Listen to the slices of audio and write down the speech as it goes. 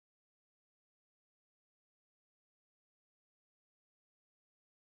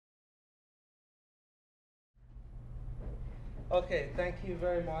Okay, thank you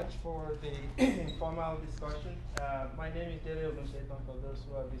very much for the informal discussion. My name is Dele Ogunsetan, for those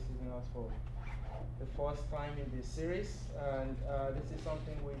who are visiting us for the first time in this series. And this is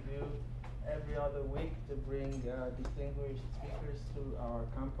something we do every other week to bring distinguished speakers to our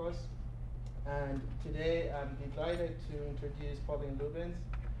campus. And today I'm delighted to introduce Pauline Lubens,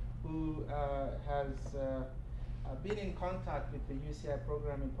 who has been in contact with the UCI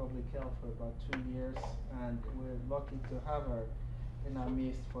program in public health for about 2 years, and we're lucky to have her in our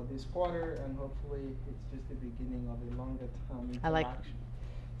midst for this quarter, and hopefully it's just the beginning of a longer term interaction.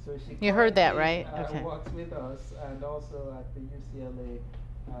 So she you heard that, right? Okay. Works with us and also at the UCLA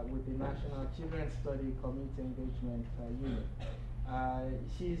with the National Children's Study Community Engagement Unit.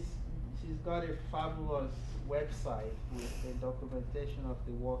 She's got a fabulous website with the documentation of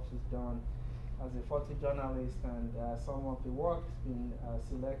the work she's done as a photojournalist, and some of the work has been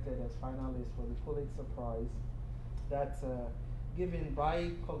selected as finalists for the Pulitzer Prize that's given by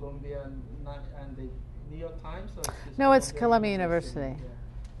Columbia and the New York Times? Or no, it's Columbia University.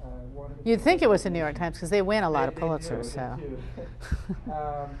 Yeah. You'd think it was the New York Times because they win a lot of Pulitzers.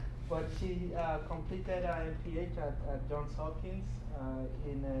 But she completed her MPH at Johns Hopkins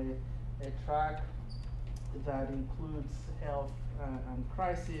in a track that includes health and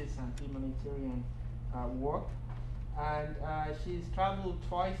crisis and humanitarian work. And she's traveled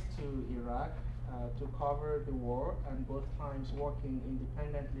twice to Iraq to cover the war, and both times working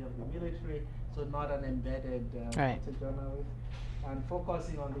independently of the military, so not an embedded photojournalist, and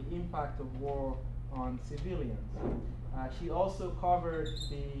focusing on the impact of war on civilians. She also covered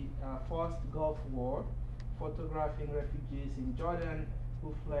the first Gulf War, photographing refugees in Jordan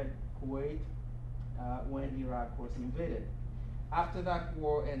who fled Kuwait when Iraq was invaded. After that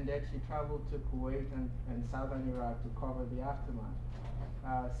war ended, she traveled to Kuwait and southern Iraq to cover the aftermath.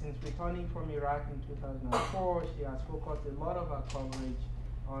 Since returning from Iraq in 2004, she has focused a lot of her coverage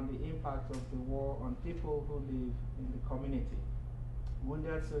on the impact of the war on people who live in the community.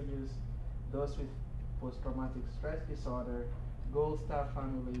 Wounded soldiers, those with post-traumatic stress disorder, Gold Star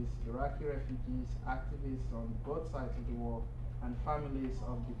families, Iraqi refugees, activists on both sides of the war, and families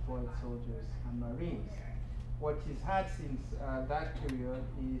of deployed soldiers and Marines. What she's had since that period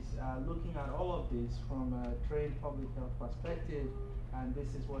is looking at all of this from a trained public health perspective, and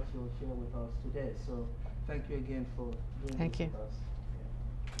this is what she'll share with us today. So thank you again for being with us.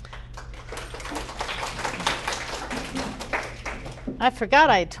 I forgot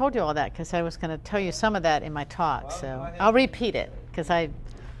I told you all that because I was going to tell you some of that in my talk. Well, so I'll repeat it because I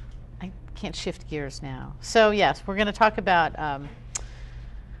can't shift gears now. So yes, we're going to talk about, I'm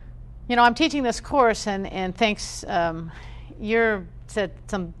teaching this course, and thanks, you said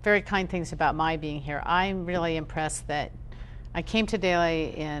some very kind things about my being here. I'm really impressed that I came to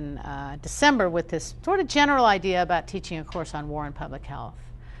Dele in December with this sort of general idea about teaching a course on war and public health.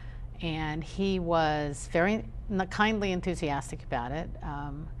 And he was very kindly enthusiastic about it.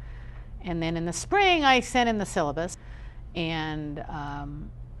 And then in the spring, I sent him the syllabus. And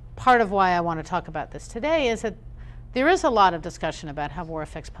part of why I want to talk about this today is that there is a lot of discussion about how war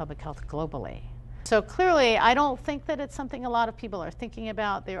affects public health globally. So clearly, I don't think that it's something a lot of people are thinking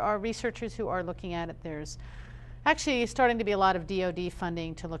about. There are researchers who are looking at it. There's actually starting to be a lot of DoD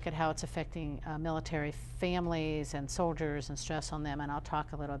funding to look at how it's affecting military families and soldiers and stress on them, and I'll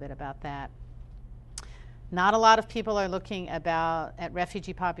talk a little bit about that. Not a lot of people are looking at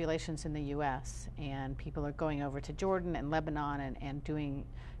refugee populations in the U.S., and people are going over to Jordan and Lebanon and doing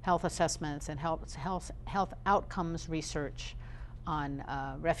health assessments and health outcomes research on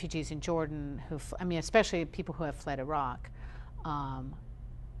refugees in Jordan, especially people who have fled Iraq.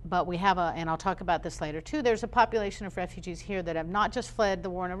 But we have and I'll talk about this later too, there's a population of refugees here that have not just fled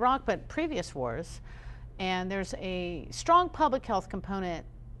the war in Iraq, but previous wars. And there's a strong public health component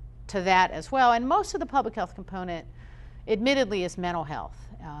to that as well. And most of the public health component, admittedly, is mental health.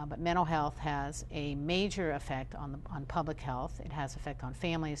 But mental health has a major effect on public health. It has effect on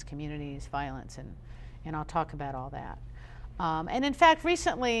families, communities, violence, and I'll talk about all that. And in fact,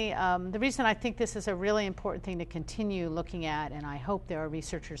 recently, the reason I think this is a really important thing to continue looking at, and I hope there are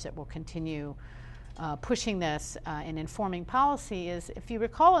researchers that will continue pushing this and informing policy, is if you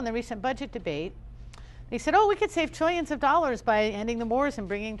recall in the recent budget debate, they said, we could save trillions of dollars by ending the wars and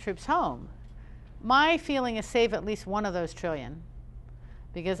bringing troops home. My feeling is save at least one of those trillion,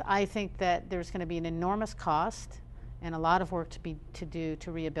 because I think that there's going to be an enormous cost and a lot of work to do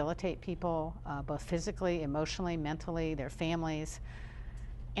to rehabilitate people, both physically, emotionally, mentally, their families.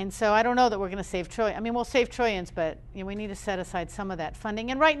 And so I don't know that we're going to save trillions. I mean, we'll save trillions, but we need to set aside some of that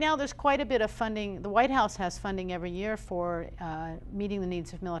funding. And right now there's quite a bit of funding. The White House has funding every year for meeting the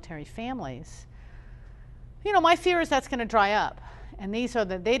needs of military families. You know, my fear is that's going to dry up. And these are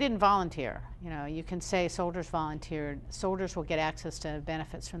they didn't volunteer. You know, you can say soldiers volunteered. Soldiers will get access to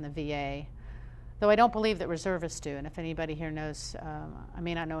benefits from the VA, though I don't believe that reservists do. And if anybody here knows, I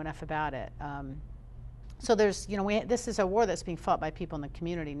may not know enough about it. So there's, you know, this is a war that's being fought by people in the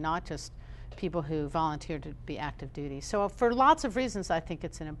community, not just people who volunteer to be active duty. So for lots of reasons, I think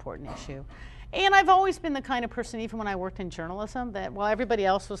it's an important issue. And I've always been the kind of person, even when I worked in journalism, that while everybody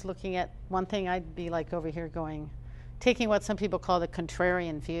else was looking at one thing, I'd be like over here going, taking what some people call the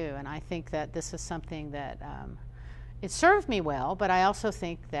contrarian view. And I think that this is something that it served me well, but I also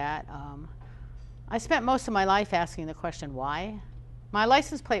think that I spent most of my life asking the question, why? My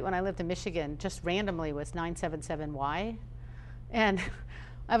license plate when I lived in Michigan just randomly was 977Y. And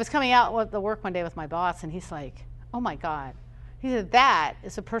I was coming out with the work one day with my boss, and he's like, oh my God. He said, that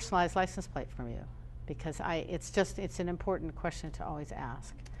is a personalized license plate from you, because it's an important question to always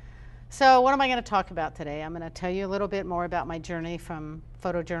ask. So what am I going to talk about today? I'm going to tell you a little bit more about my journey from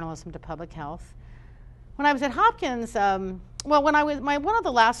photojournalism to public health. When I was at Hopkins, well, one of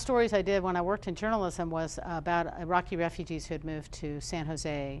the last stories I did when I worked in journalism was about Iraqi refugees who had moved to San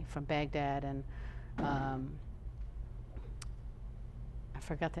Jose from Baghdad, and I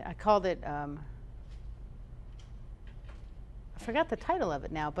forgot I forgot the title of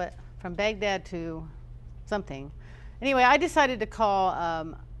it now, but from Baghdad to something. Anyway, I decided to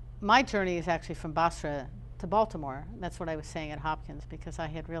call my journey is actually from Basra to Baltimore. That's what I was saying at Hopkins, because I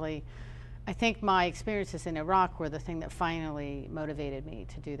think my experiences in Iraq were the thing that finally motivated me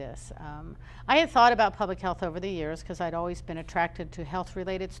to do this. I had thought about public health over the years because I'd always been attracted to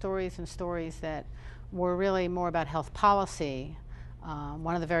health-related stories and stories that were really more about health policy.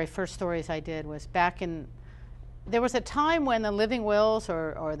 One of the very first stories I did was there was a time when the living wills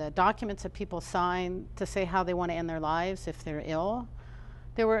or the documents that people sign to say how they want to end their lives if they're ill,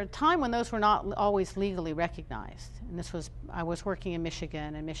 there were a time when those were not always legally recognized. And I was working in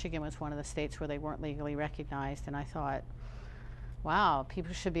Michigan, and Michigan was one of the states where they weren't legally recognized. And I thought, wow,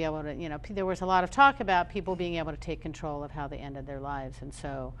 people should be able to, you know, there was a lot of talk about people being able to take control of how they ended their lives. And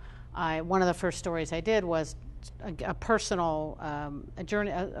so one of the first stories I did was a personal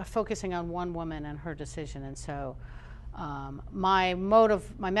journey, focusing on one woman and her decision. And so my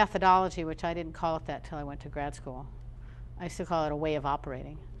methodology, which I didn't call it that till I went to grad school, I used to call it a way of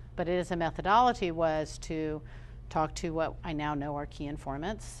operating, but it is a methodology, was to talk to what I now know are key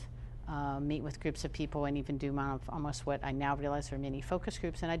informants, meet with groups of people, and even do almost what I now realize are mini focus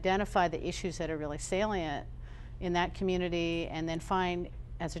groups, and identify the issues that are really salient in that community, and then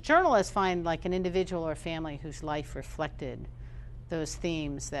as a journalist, find like an individual or family whose life reflected those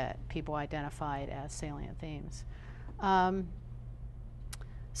themes that people identified as salient themes. I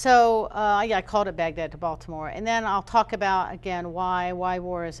called it Baghdad to Baltimore. And then I'll talk about, again, why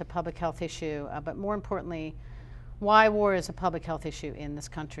war is a public health issue, but more importantly, why war is a public health issue in this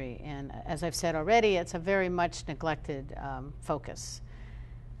country. And as I've said already, it's a very much neglected focus.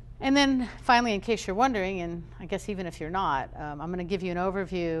 And then finally, in case you're wondering, and I guess even if you're not, I'm going to give you an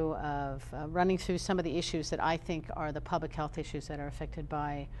overview of running through some of the issues that I think are the public health issues that are affected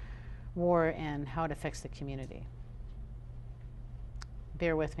by war and how it affects the community.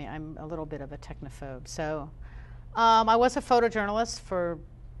 Bear with me, I'm a little bit of a technophobe. So I was a photojournalist for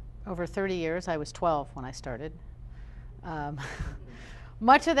over 30 years. I was 12 when I started.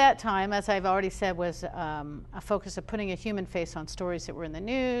 Much of that time, as I've already said, was a focus of putting a human face on stories that were in the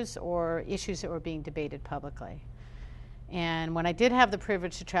news or issues that were being debated publicly. And when I did have the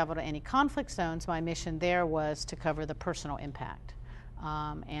privilege to travel to any conflict zones, my mission there was to cover the personal impact.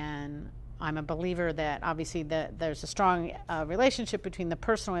 And I'm a believer that obviously there's a strong relationship between the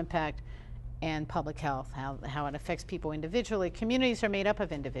personal impact and public health, how it affects people individually. Communities are made up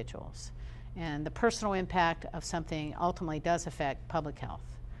of individuals, and the personal impact of something ultimately does affect public health.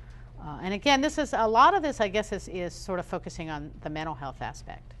 And again, a lot of this, I guess, is sort of focusing on the mental health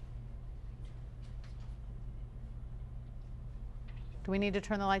aspect. Do we need to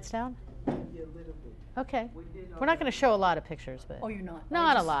turn the lights down? Yeah, a little bit. Okay. We're not going to show a lot of pictures, but Oh, you're not?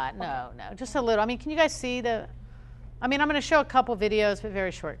 not a lot. No, just a little. I mean, can you guys see I'm going to show a couple videos, but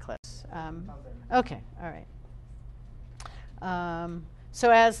very short clips. Okay, all right. So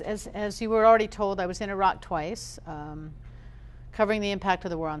as you were already told, I was in Iraq twice, covering the impact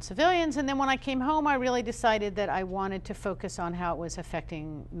of the war on civilians. And then when I came home, I really decided that I wanted to focus on how it was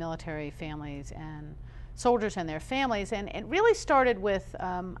affecting military families and soldiers and their families. And it really started with,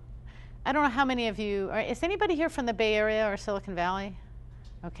 I don't know how many of you, is anybody here from the Bay Area or Silicon Valley?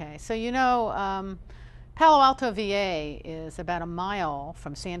 Okay, so you know Palo Alto VA is about a mile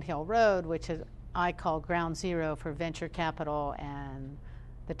from Sand Hill Road, which is I call ground zero for venture capital and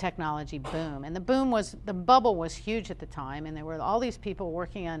the technology boom. And the bubble was huge at the time, and there were all these people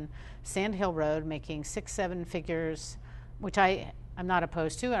working on Sand Hill Road making 6-7 figures, which I'm not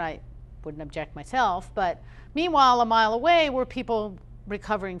opposed to, and I wouldn't object myself. But meanwhile, a mile away were people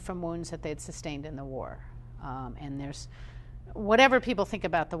recovering from wounds that they'd sustained in the war. And there's, whatever people think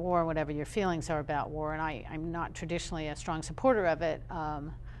about the war, whatever your feelings are about war, and I'm not traditionally a strong supporter of it,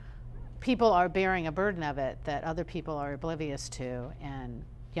 people are bearing a burden of it that other people are oblivious to, and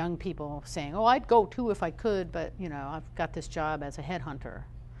young people saying, oh, I'd go too if I could, but I've got this job as a headhunter.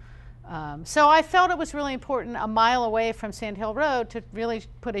 So I felt it was really important a mile away from Sand Hill Road to really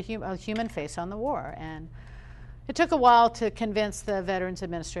put a human face on the war. And it took a while to convince the Veterans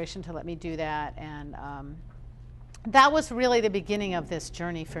Administration to let me do that. And that was really the beginning of this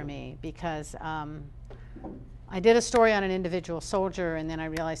journey for me, because I did a story on an individual soldier, and then I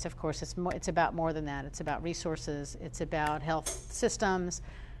realized, of course, it's about more than that. It's about resources. It's about health systems.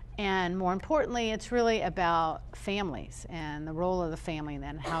 And more importantly, it's really about families and the role of the family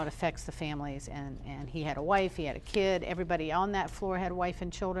and how it affects the families. And he had a wife, he had a kid, everybody on that floor had a wife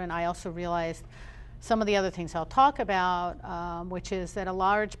and children. I also realized some of the other things I'll talk about, which is that a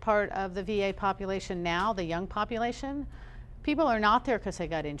large part of the VA population now, the young population, people are not there because they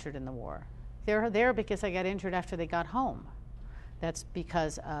got injured in the war. They're there because they got injured after they got home. That's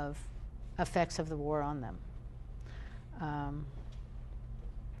because of effects of the war on them.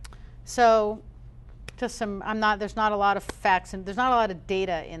 So just there's not a lot of facts, and there's not a lot of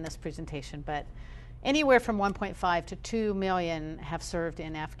data in this presentation, but anywhere from 1.5 to 2 million have served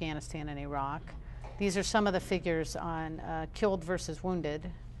in Afghanistan and Iraq. These are some of the figures on killed versus wounded.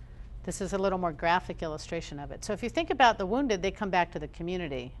 This is a little more graphic illustration of it. So if you think about the wounded, they come back to the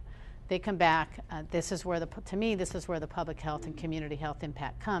community. They come back, this is where to me, this is where the public health and community health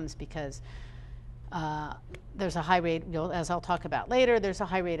impact comes, because there's a high rate, as I'll talk about later, there's a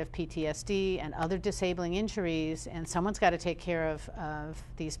high rate of PTSD and other disabling injuries, and someone's got to take care of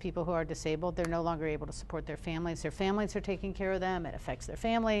these people who are disabled. They're no longer able to support their families. Their families are taking care of them. It affects their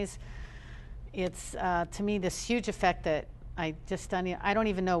families. It's, to me, this huge effect that I don't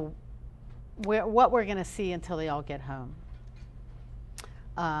even know what we're going to see until they all get home.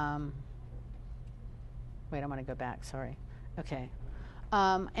 Wait, I'm going to go back, sorry. Okay.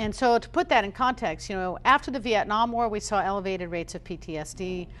 And so to put that in context, after the Vietnam War, we saw elevated rates of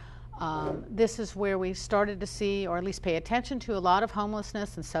PTSD. This is where we started to see, or at least pay attention to, a lot of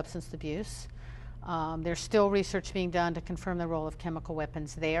homelessness and substance abuse. There's still research being done to confirm the role of chemical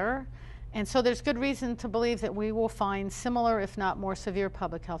weapons there. And so there's good reason to believe that we will find similar, if not more severe,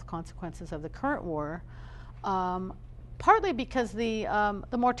 public health consequences of the current war, partly because the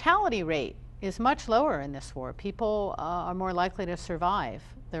mortality rate is much lower in this war. People are more likely to survive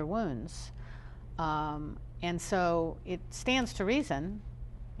their wounds. And so it stands to reason,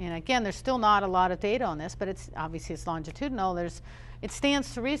 and again, there's still not a lot of data on this, but it's longitudinal. It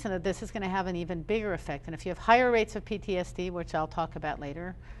stands to reason that this is going to have an even bigger effect. And if you have higher rates of PTSD, which I'll talk about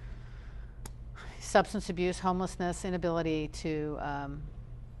later, substance abuse, homelessness, inability to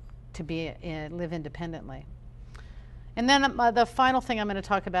live independently. And then the final thing I'm going to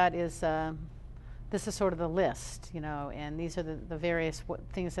talk about is this is sort of the list, and these are the various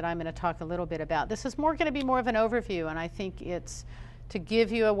things that I'm going to talk a little bit about. This is going to be more of an overview, and I think it's to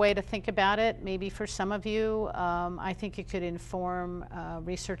give you a way to think about it. Maybe for some of you, I think it could inform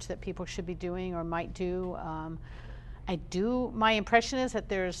research that people should be doing or might do. My impression is that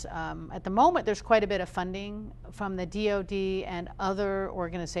there's, at the moment, there's quite a bit of funding from the DoD and other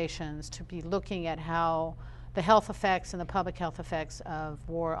organizations to be looking at how the health effects and the public health effects of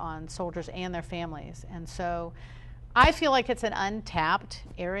war on soldiers and their families. And so I feel like it's an untapped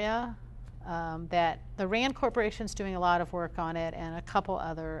area that the RAND Corporation's doing a lot of work on it, and a couple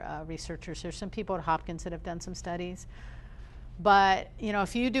other researchers. There's some people at Hopkins that have done some studies. But,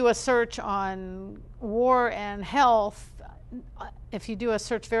 if you do a search on war and health, if you do a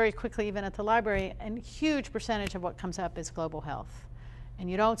search very quickly, even at the library, a huge percentage of what comes up is global health. And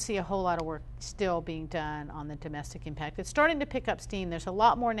you don't see a whole lot of work still being done on the domestic impact. It's starting to pick up steam. There's a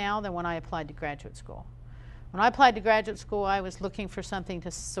lot more now than when I applied to graduate school. When I applied to graduate school, I was looking for something to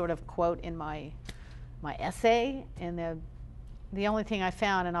sort of quote in my essay, and the only thing I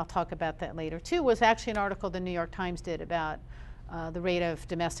found, and I'll talk about that later too, was actually an article the New York Times did about the rate of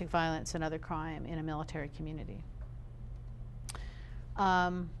domestic violence and other crime in a military community.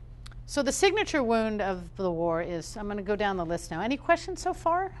 So the signature wound of the war is, I'm going to go down the list now. Any questions so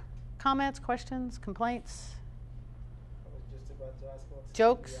far? Comments, questions, complaints? I was just about to ask what's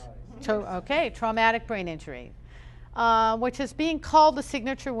Jokes? TBI. Okay, traumatic brain injury. which is being called the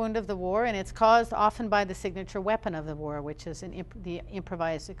signature wound of the war, and it's caused often by the signature weapon of the war, which is the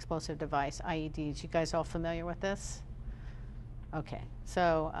improvised explosive device, IEDs. You guys all familiar with this? Okay,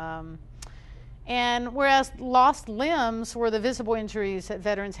 so, and whereas lost limbs were the visible injuries that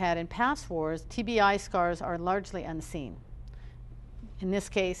veterans had in past wars, TBI scars are largely unseen. In this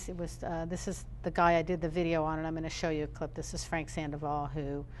case, it was, this is the guy I did the video on, and I'm going to show you a clip. This is Frank Sandoval,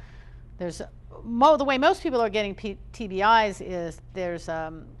 who, there's, the way most people are getting TBIs is there's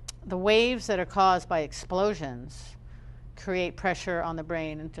the waves that are caused by explosions create pressure on the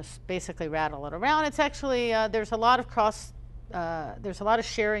brain and just basically rattle it around. It's actually, there's a lot of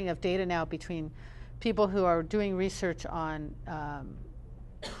sharing of data now between people who are doing research on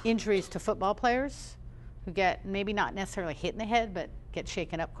injuries to football players who get maybe not necessarily hit in the head, but get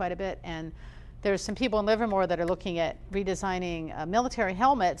shaken up quite a bit. And there's some people in Livermore that are looking at redesigning military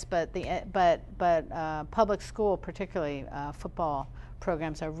helmets, but public school, particularly football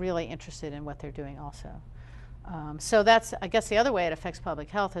programs, are really interested in what they're doing also. So that's, I guess, the other way it affects public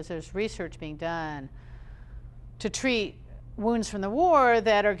health is there's research being done to treat wounds from the war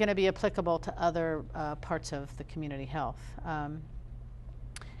that are going to be applicable to other parts of the community health.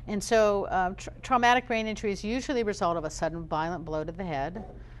 And so traumatic brain injury is usually a result of a sudden violent blow to the head,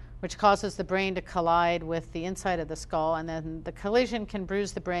 which causes the brain to collide with the inside of the skull, and then the collision can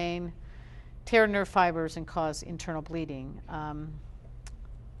bruise the brain, tear nerve fibers, and cause internal bleeding.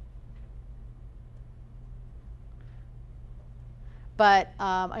 But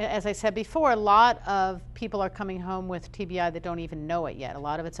as I said before, a lot of people are coming home with TBI that don't even know it yet. A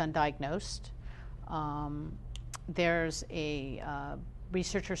lot of it's undiagnosed. There's a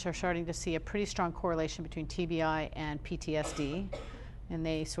researchers are starting to see a pretty strong correlation between TBI and PTSD, and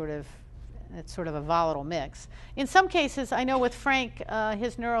it's sort of a volatile mix. In some cases, I know with Frank,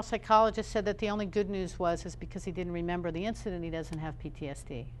 his neuropsychologist said that the only good news is because he didn't remember the incident, he doesn't have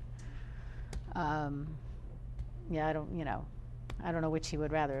PTSD. Yeah, I don't know which he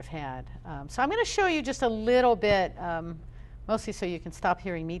would rather have had. So I'm going to show you just a little bit, mostly so you can stop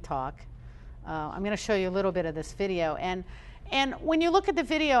hearing me talk. I'm going to show you a little bit of this video. And when you look at the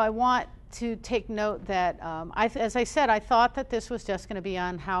video, I want to take note that, as I said, I thought that this was just going to be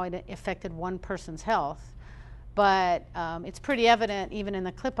on how it affected one person's health. But it's pretty evident, even in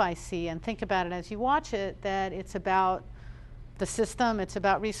the clip I see, and think about it as you watch it, that it's about the system, it's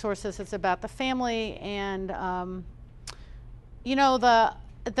about resources, it's about the family, and the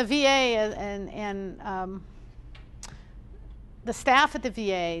VA and the staff at the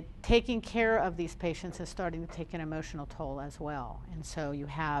VA taking care of these patients is starting to take an emotional toll as well. And so you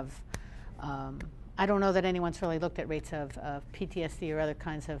have, I don't know that anyone's really looked at rates of PTSD or other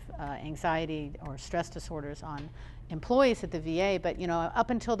kinds of anxiety or stress disorders on employees at the VA, but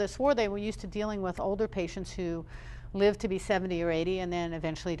up until this war, they were used to dealing with older patients who lived to be 70 or 80 and then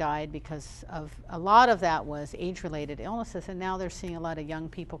eventually died because of a lot of that was age-related illnesses, and now they're seeing a lot of young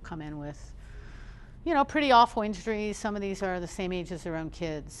people come in with pretty awful injuries. Some of these are the same age as their own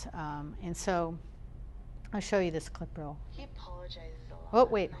kids. And so I'll show you this clip real. He apologizes a lot.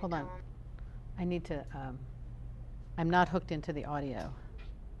 Oh, wait, hold on. I need to, I'm not hooked into the audio.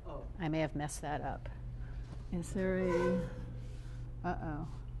 Oh. I may have messed that up. Is there a, uh-oh.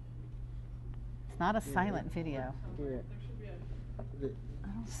 It's not a silent video. Yeah. I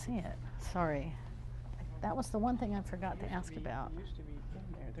don't see it. Sorry. That was the one thing I forgot to ask about. Used to be in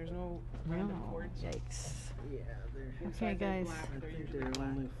there. There's no random chords. Yikes. Yeah, they're Okay, guys. I think they're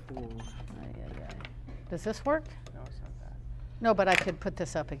only 4. Does this work? No, it's not that. No, but I could put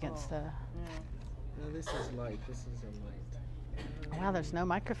this up against the... No, this is light. This is a light. Wow, there's no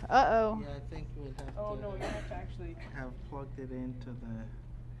microphone. Uh-oh. Yeah, I think we'll have Oh, to no, you have to actually... have plugged it into the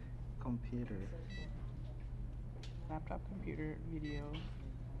computer. Laptop, computer, video.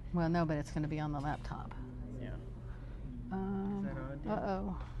 Well, no, but it's going to be on the laptop. Yeah. Is that audio?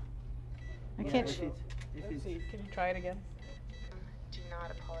 Uh-oh. I Yeah, can't... if Let's it's see. Can you try it again? Do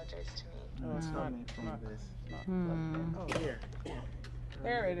not apologize to me. No, it's No. not. coming from Not, this. not Hmm. plugged in. Oh, here.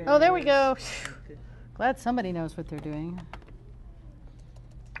 There it is. Oh, there we go. Okay. Glad somebody knows what they're doing.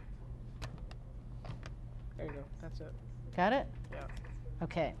 There you go. That's it. Got it? Yeah.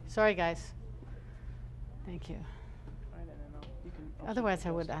 Okay. Sorry, guys. Thank you. I don't know. You can also Otherwise, I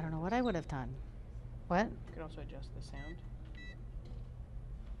adjust don't know what I would have done. What? You can also adjust the sound.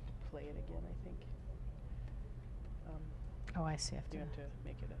 Play it again, I think. Oh, I see. I have to. You have to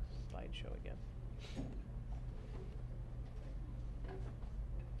make it a slideshow again.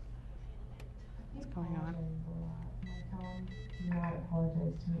 What's going on? Do not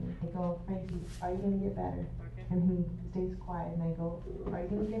apologize to me. They go, Frankie, are you going to get better? Okay. And he stays quiet, and I go, are you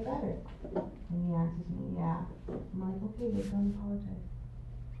gonna get better? And he answers me, yeah. I'm like, okay, but don't apologize.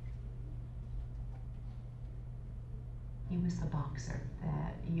 He was the boxer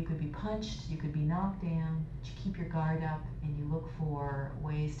that you could be punched, you could be knocked down, but you keep your guard up and you look for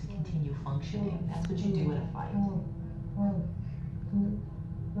ways to continue functioning. That's what you do in a fight. Move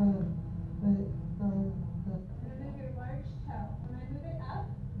your large toe. When I move it up,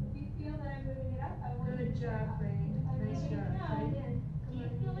 if you feel that I'm moving it up, I want you to Good job, Frank. Nice job. Do you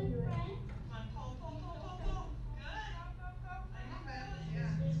feel it, Frank? Come on, pull, pull, pull, pull, pull. Good. I love it.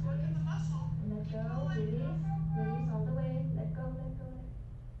 Yeah. Just working the muscle. Let go, release, release all the way. Let go, let go, let go.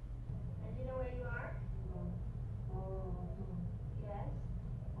 And you know where you are? Yes?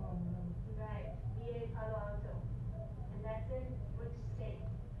 Right. VA Palo Alto. And that's in which state?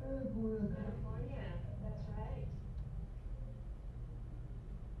 California. That's right.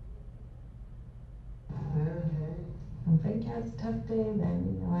 When Frank has a tough day,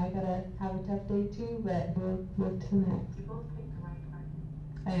 then, I gotta have a tough day too, but we'll look to the next. You both picked the right partner.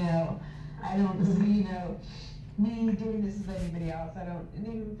 I know. I don't see, me doing this with anybody else. I don't, and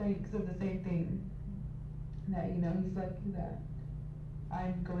even Frank said the same thing. That, he's lucky that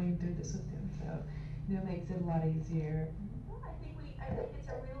I'm going through this with him, so, it makes it a lot easier. Well, I think it's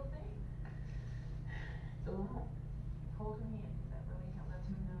a real thing. It's a lot. Holding hands, that really lets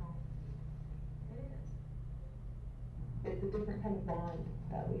me know. It is. It's a different kind of bond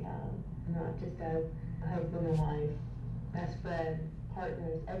that we have, not just as husband and wife, best friend,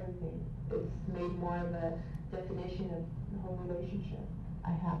 partners, everything. It's made more of a definition of the whole relationship.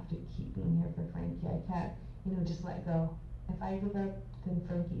 I have to keep being here for Frankie. I can't, just let go. If I give up, then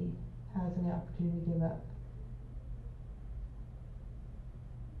Frankie has an opportunity to give up.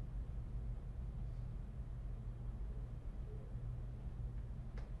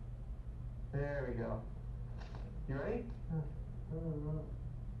 There we go. You ready? What?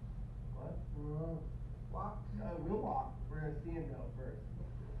 Walk? We'll walk. We're gonna stand now first.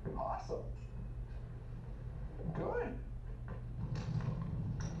 Awesome. Good.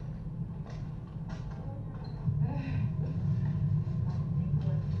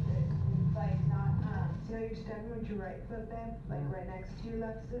 Like not, so you're standing with your right foot bent, like right next to your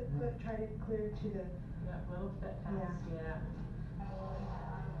left foot, try to clear to the. Yeah, little bit past, yeah.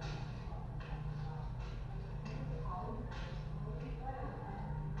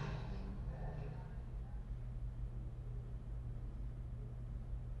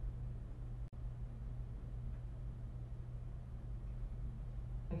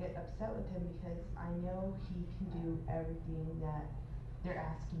 I get upset with him because I know he can do everything that they're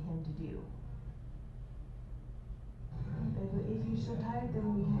asking him to do. If you're so tired, then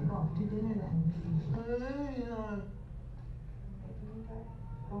we can't go off to dinner then.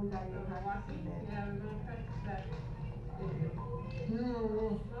 Oh, we gotta go practice a bit. Yeah, we're gonna practice that.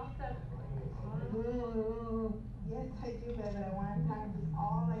 Yes, I do, baby. I want to practice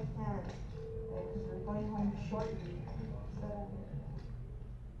all I can. Because we're going home shortly. So,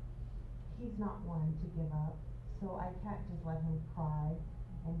 he's not one to give up. So I can't just let him cry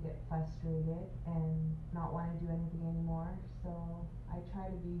and get frustrated and not want to do anything anymore. So I try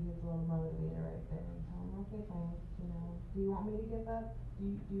to be his little motivator right there and tell him, okay, Frank, do you want me to give up? Do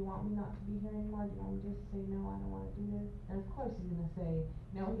you want me not to be here anymore? Do you want me just to say, no, I don't want to do this? And of course he's going to say,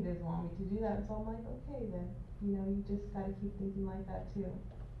 no, he doesn't want me to do that. So I'm like, okay then, you just got to keep thinking like that too.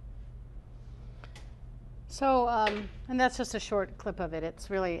 So, and that's just a short clip of it. It's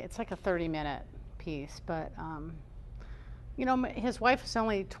like a 30-minute piece, but, his wife was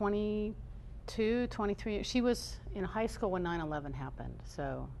only 22, 23. She was in high school when 9/11 happened.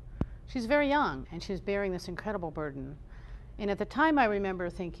 So she's very young, and she's bearing this incredible burden. And at the time, I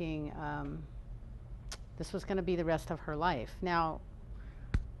remember thinking this was going to be the rest of her life. Now,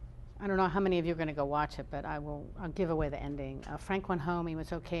 I don't know how many of you are going to go watch it, but I'll give away the ending. Frank went home. He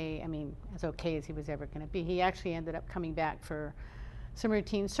was okay. I mean, as okay as he was ever going to be. He actually ended up coming back for some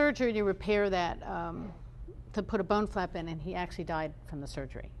routine surgery to repair that, to put a bone flap in, and he actually died from the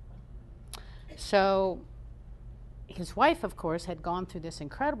surgery. So his wife, of course, had gone through this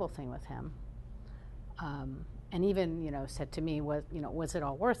incredible thing with him, and even, said to me, was it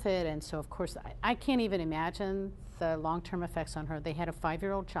all worth it? And so, of course, I can't even imagine the long-term effects on her. They had a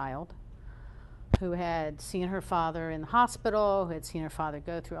 5-year-old child who had seen her father in the hospital, who had seen her father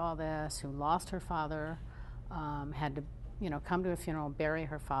go through all this, who lost her father, had to, come to a funeral, bury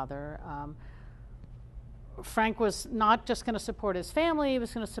her father. Frank was not just going to support his family, he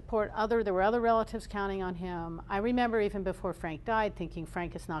was going to support there were other relatives counting on him. I remember even before Frank died thinking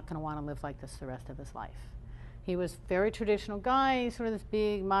Frank is not going to want to live like this the rest of his life. He was a very traditional guy, sort of this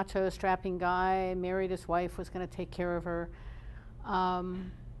big, macho, strapping guy, married his wife, was going to take care of her.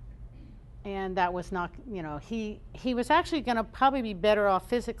 And that was not, he was actually going to probably be better off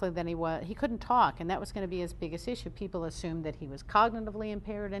physically than he was. He couldn't talk, and that was going to be his biggest issue. People assumed that he was cognitively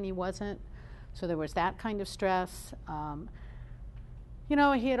impaired, and he wasn't. So there was that kind of stress. He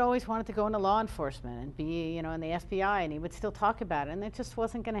had always wanted to go into law enforcement and be, in the FBI, and he would still talk about it, and it just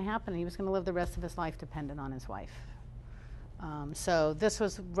wasn't going to happen. He was going to live the rest of his life dependent on his wife. So this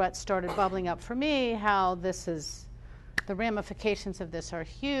was what started bubbling up for me, how the ramifications of this are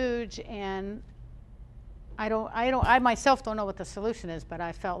huge, and I myself don't know what the solution is, but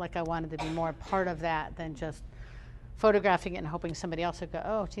I felt like I wanted to be more part of that than just photographing it and hoping somebody else would go,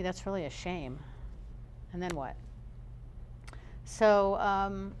 oh, gee, that's really a shame. And then what?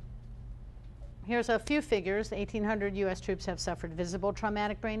 So here's a few figures. 1,800 U.S. troops have suffered visible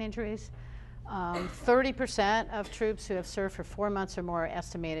traumatic brain injuries. 30% of troops who have served for 4 months or more are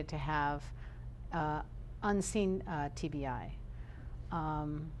estimated to have unseen TBI.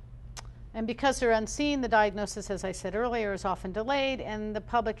 And because they're unseen, the diagnosis, as I said earlier, is often delayed, and the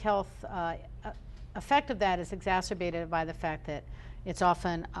public health effect of that is exacerbated by the fact that it's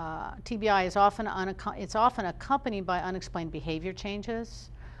often TBI is often accompanied by unexplained behavior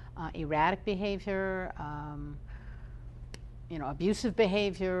changes, erratic behavior, abusive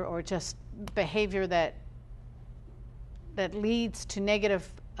behavior, or just behavior that leads to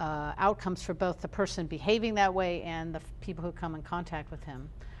negative outcomes for both the person behaving that way and the people who come in contact with him.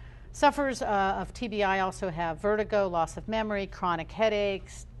 Sufferers of TBI also have vertigo, loss of memory, chronic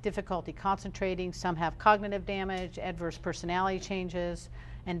headaches, difficulty concentrating. Some have cognitive damage, adverse personality changes,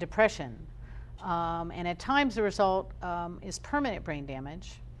 and depression. And at times the result is permanent brain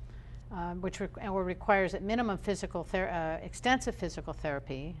damage, which requires at minimum extensive physical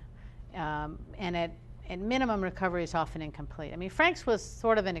therapy, and at minimum recovery is often incomplete. I mean, Frank's was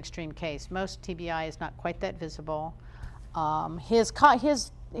sort of an extreme case. Most TBI is not quite that visible. His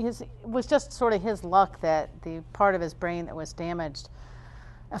was just sort of his luck that the part of his brain that was damaged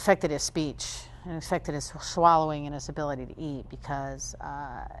affected his speech and affected his swallowing and his ability to eat, because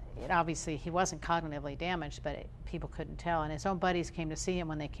obviously he wasn't cognitively damaged, but people couldn't tell. And his own buddies came to see him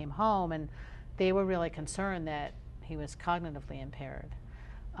when they came home, and they were really concerned that he was cognitively impaired.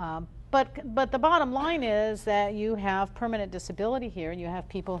 But the bottom line is that you have permanent disability here, and you have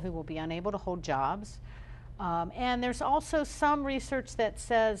people who will be unable to hold jobs. And there's also some research that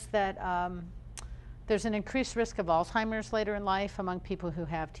says that there's an increased risk of Alzheimer's later in life among people who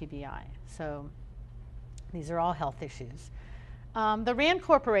have TBI. So these are all health issues. The RAND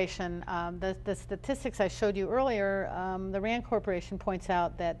Corporation, the statistics I showed you earlier, the RAND Corporation points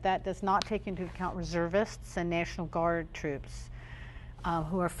out that does not take into account reservists and National Guard troops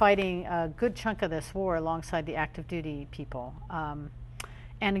who are fighting a good chunk of this war alongside the active duty people.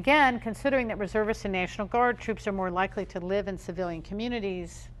 And again, considering that reservists and National Guard troops are more likely to live in civilian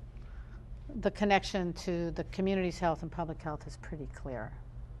communities, the connection to the community's health and public health is pretty clear.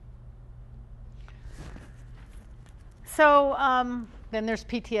 So then there's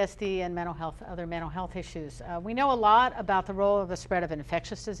PTSD and mental health, other mental health issues. We know a lot about the role of the spread of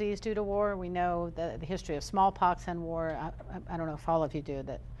infectious disease due to war. We know the history of smallpox and war. I don't know if all of you do,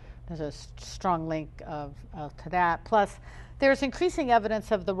 that there's a strong link to that. Plus, there's increasing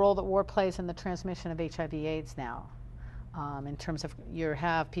evidence of the role that war plays in the transmission of HIV/AIDS now. In terms of, you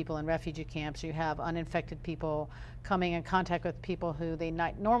have people in refugee camps, you have uninfected people coming in contact with people who they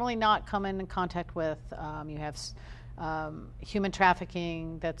normally not come in contact with. You have human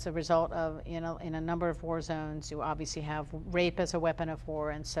trafficking that's a result of, in a number of war zones. You obviously have rape as a weapon of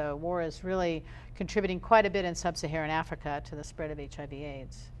war, and so war is really contributing quite a bit in sub-Saharan Africa to the spread of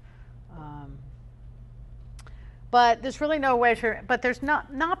HIV/AIDS. But there's really no measure, but there's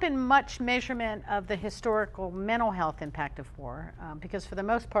not been much measurement of the historical mental health impact of war, because for the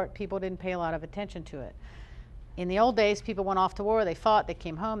most part, people didn't pay a lot of attention to it. In the old days, people went off to war, they fought, they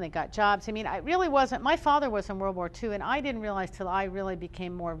came home, they got jobs. I mean, I really wasn't, my father was in World War II, and I didn't realize till I really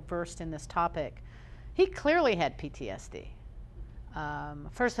became more versed in this topic. He clearly had PTSD.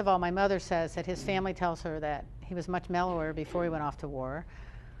 First of all, my mother says that his family tells her that he was much mellower before he went off to war.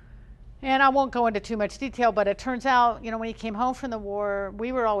 And I won't go into too much detail, but it turns out, when he came home from the war,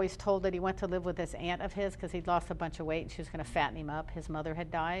 we were always told that he went to live with this aunt of his because he'd lost a bunch of weight and she was going to fatten him up. His mother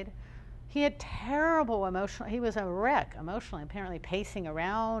had died. He had terrible emotional, he was a wreck emotionally, apparently pacing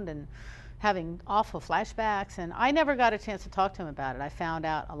around and having awful flashbacks. And I never got a chance to talk to him about it. I found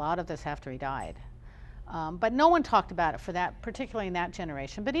out a lot of this after he died. But no one talked about it for that, particularly in that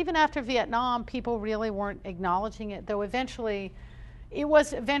generation. But even after Vietnam, people really weren't acknowledging it, though eventually, it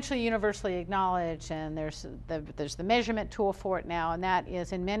was eventually universally acknowledged, and there's the measurement tool for it now, and that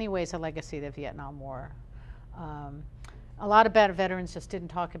is in many ways a legacy of the Vietnam War. A lot of veterans just didn't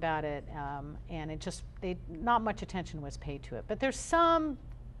talk about it, and not much attention was paid to it. But there's some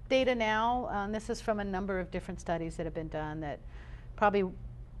data now, and this is from a number of different studies that have been done, that probably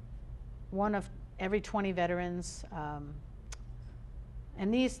one of every 20 veterans,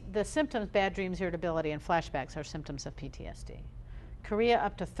 and the symptoms, bad dreams, irritability, and flashbacks, are symptoms of PTSD. Korea,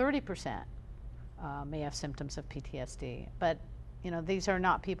 up to 30% may have symptoms of PTSD, but these are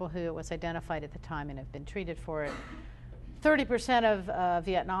not people who it was identified at the time and have been treated for it. 30% of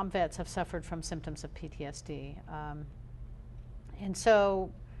Vietnam vets have suffered from symptoms of PTSD. And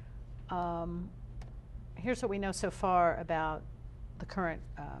so here's what we know so far about the current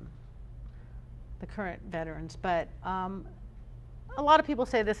veterans. But a lot of people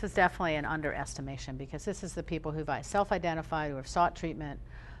say this is definitely an underestimation, because this is the people who've self-identified, who have sought treatment,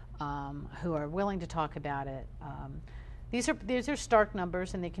 who are willing to talk about it. These are stark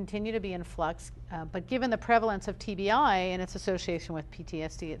numbers, and they continue to be in flux. But given the prevalence of TBI and its association with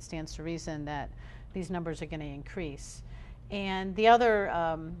PTSD, it stands to reason that these numbers are going to increase. And the other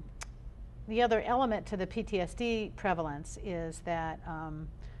element to the PTSD prevalence is that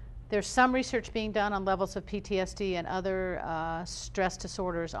there's some research being done on levels of PTSD and other stress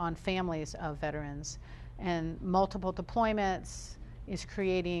disorders on families of veterans. And multiple deployments is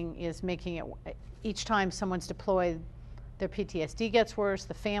making it, each time someone's deployed, their PTSD gets worse,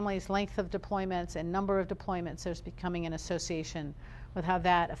 the family's length of deployments and number of deployments, there's becoming an association with how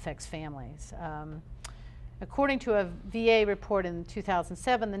that affects families. According to a VA report in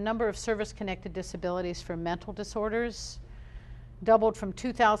 2007, the number of service-connected disabilities for mental disorders doubled from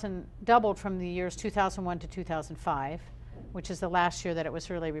the years 2001 to 2005, which is the last year that it was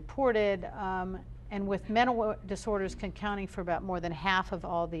really reported, and with mental disorders accounting for about more than half of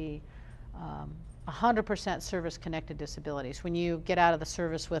all the 100% service-connected disabilities. When you get out of the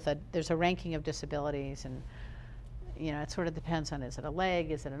service there's a ranking of disabilities, and it sort of depends on, is it a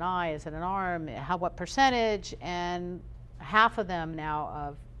leg, is it an eye, is it an arm, what percentage, and half of them now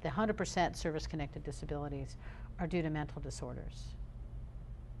of the 100% service-connected disabilities are due to mental disorders.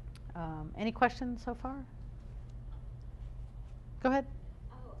 Any questions so far? Go ahead.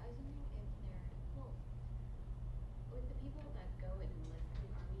 Oh, I was wondering if with the people that go and enlist in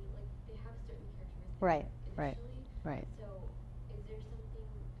the army, like, they have certain characteristics. Right. So, is there something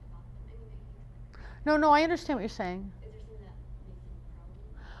about them? No, I understand what you're saying. Is there something that makes them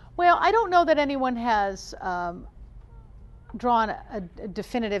prone? Well, I don't know that anyone has drawn a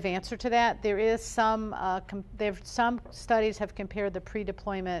definitive answer to that. There is some studies have compared the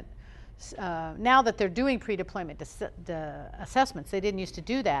pre-deployment. Now that they're doing pre-deployment assessments, they didn't used to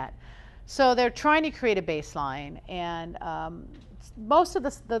do that. So they're trying to create a baseline, and most of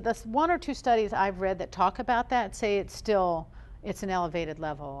the one or two studies I've read that talk about that say it's an elevated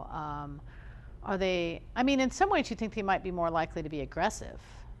level. Are they? I mean, in some ways, you think they might be more likely to be aggressive,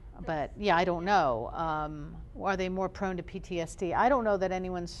 but yeah, I don't know. Are they more prone to PTSD? I don't know that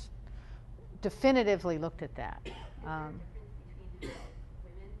anyone's definitively looked at that.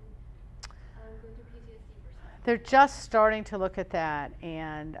 They're just starting to look at that,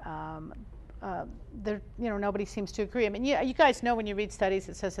 and nobody seems to agree. I mean, you guys know when you read studies,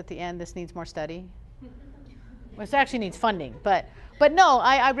 it says at the end this needs more study. Well, it actually needs funding, but no,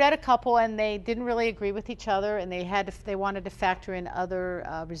 I read a couple, and they didn't really agree with each other, and they wanted to factor in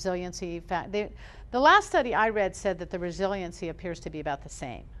other resiliency. The last study I read said that the resiliency appears to be about the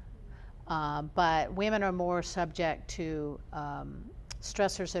same, but women are more subject to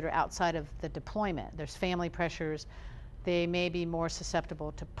stressors that are outside of the deployment. There's family pressures. They may be more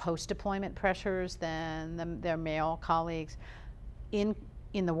susceptible to post-deployment pressures than their male colleagues. In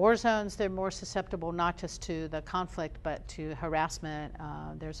the war zones, they're more susceptible not just to the conflict, but to harassment.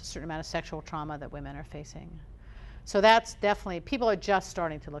 There's a certain amount of sexual trauma that women are facing. So that's definitely, people are just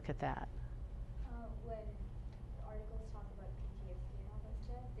starting to look at that. When articles talk about PTSD and all that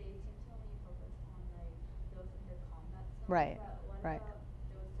stuff, they seem to only focus on like those in the combat zone. Right. But what about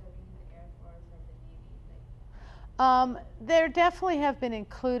those serving in the Air Force or the Navy? There definitely have been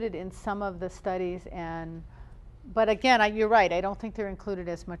included in some of the studies, but again, you're right. I don't think they're included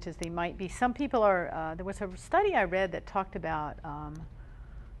as much as they might be. Some people are. There was a study I read that talked about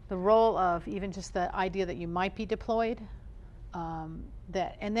the role of even just the idea that you might be deployed. And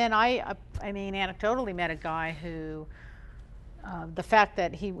then I mean, anecdotally met a guy who, the fact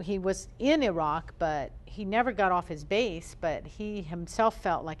that he was in Iraq, but he never got off his base, but he himself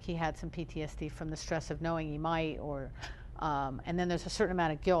felt like he had some PTSD from the stress of knowing he might, and then there's a certain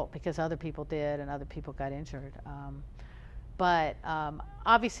amount of guilt because other people did and other people got injured. but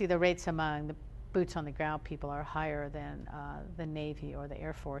obviously the rates among the boots on the ground people are higher than the Navy or the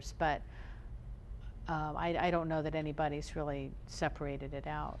Air Force, but I don't know that anybody's really separated it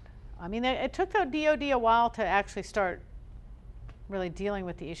out. I mean, it took the DoD a while to actually start really dealing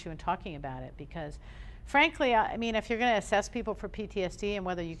with the issue and talking about it, because frankly, I mean, if you're going to assess people for PTSD and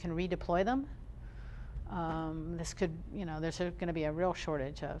whether you can redeploy them, this could, there's going to be a real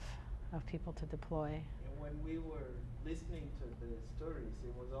shortage of people to deploy. And when we were listening to the stories,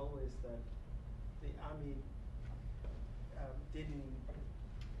 it was always that the Army didn't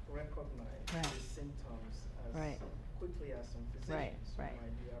recognize the symptoms as quickly as some physicians who might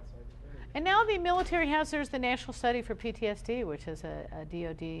be outside the military. And now the military there's the National Study for PTSD, which is a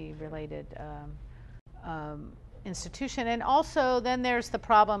DoD-related institution. And also then there's the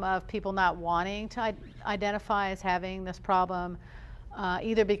problem of people not wanting to identify as having this problem,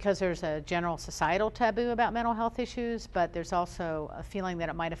 either because there's a general societal taboo about mental health issues, but there's also a feeling that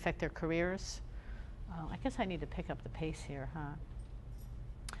it might affect their careers. I guess I need to pick up the pace here, huh?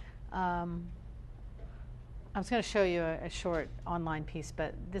 I was going to show you a short online piece,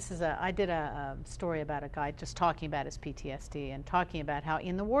 but this is I did a story about a guy just talking about his PTSD and talking about how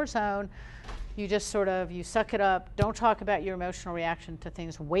in the war zone, you just you suck it up, don't talk about your emotional reaction to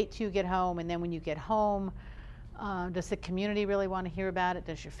things, wait till you get home, and then when you get home, does the community really want to hear about it?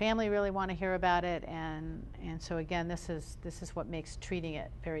 Does your family really want to hear about it? And so again, this is what makes treating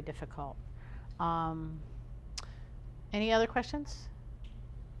it very difficult. Any other questions?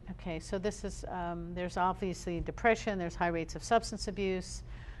 Okay, so this is, there's obviously depression, there's high rates of substance abuse,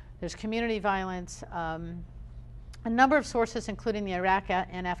 there's community violence. A number of sources, including the Iraq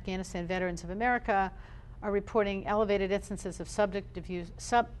and Afghanistan Veterans of America, are reporting elevated instances of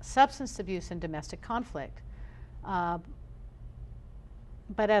substance abuse and domestic conflict. But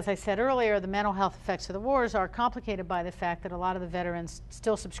as I said earlier, the mental health effects of the wars are complicated by the fact that a lot of the veterans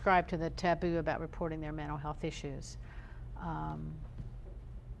still subscribe to the taboo about reporting their mental health issues.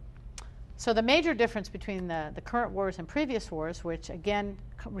 So the major difference between the current wars and previous wars, which again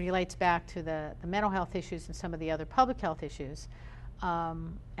relates back to the mental health issues and some of the other public health issues,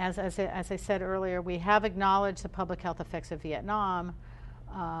 as I said earlier, we have acknowledged the public health effects of Vietnam,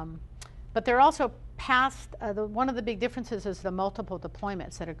 but they're also past, one of the big differences is the multiple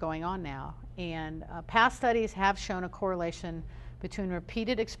deployments that are going on now. And past studies have shown a correlation between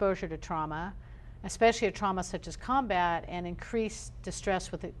repeated exposure to trauma, especially a trauma such as combat, and increased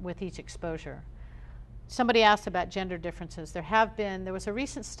distress with each exposure. Somebody asked about gender differences. There was a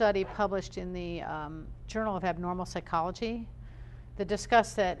recent study published in the Journal of Abnormal Psychology that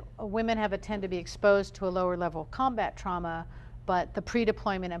discussed that women have tend to be exposed to a lower level of combat trauma, but the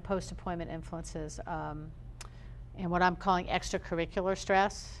pre-deployment and post-deployment influences and what I'm calling extracurricular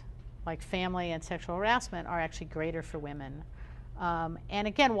stress, like family and sexual harassment, are actually greater for women. And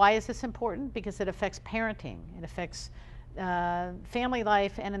again, why is this important? Because it affects parenting, it affects family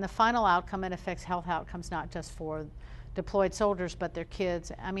life, and in the final outcome, it affects health outcomes not just for deployed soldiers, but their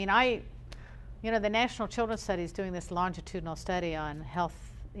kids. I mean, the National Children's Study is doing this longitudinal study on health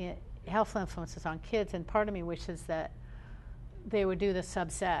influences on kids, and part of me wishes that they would do the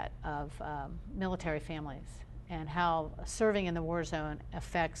subset of military families and how serving in the war zone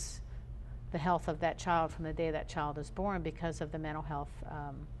affects the health of that child from the day that child is born because of the mental health.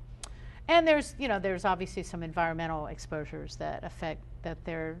 And there's obviously some environmental exposures that affect, that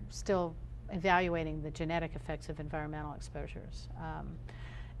they're still evaluating the genetic effects of environmental exposures.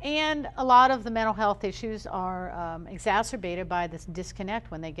 And a lot of the mental health issues are exacerbated by this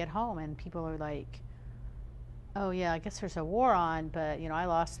disconnect when they get home, and people are like, oh yeah, I guess there's a war on, but I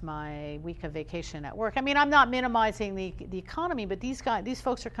lost my week of vacation at work. I mean, I'm not minimizing the economy, but these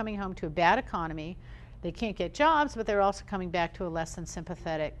folks are coming home to a bad economy. They can't get jobs, but they're also coming back to a less than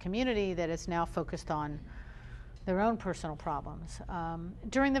sympathetic community that is now focused on their own personal problems.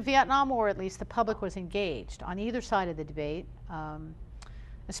 During the Vietnam War, at least, the public was engaged on either side of the debate,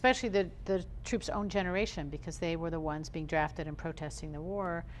 especially the troops' own generation, because they were the ones being drafted and protesting the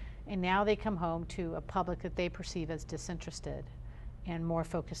war. And now they come home to a public that they perceive as disinterested and more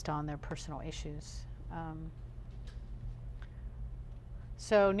focused on their personal issues.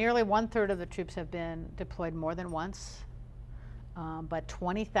 So nearly 1/3 of the troops have been deployed more than once, but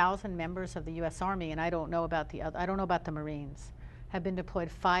 20,000 members of the U.S. Army, and I don't know about the Marines, have been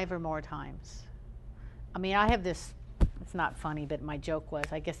deployed 5 or more times. I mean, I have this. It's not funny, but my joke was,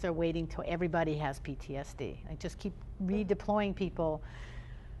 I guess they're waiting till everybody has PTSD. I just keep redeploying people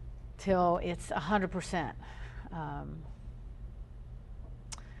till it's 100%.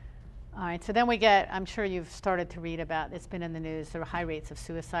 All right, so then we get, I'm sure you've started to read about, it's been in the news, there are high rates of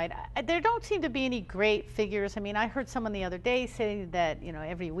suicide. There don't seem to be any great figures. I mean, I heard someone the other day say that, you know,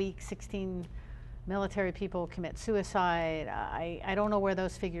 every week 16 military people commit suicide. I don't know where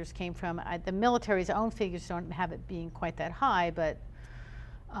those figures came from. The military's own figures don't have it being quite that high, but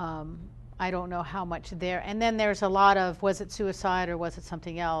I don't know how much there. And then there's a lot of, was it suicide or was it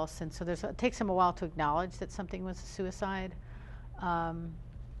something else? And so it takes them a while to acknowledge that something was a suicide.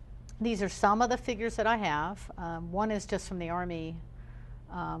 These are some of the figures that I have. One is just from the Army.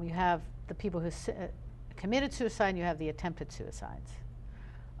 You have the people who committed suicide, and you have the attempted suicides.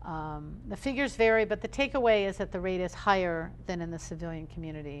 The figures vary, but the takeaway is that the rate is higher than in the civilian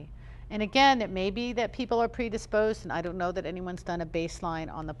community. And again, it may be that people are predisposed, and I don't know that anyone's done a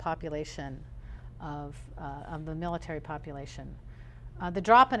baseline on the population of the military population. The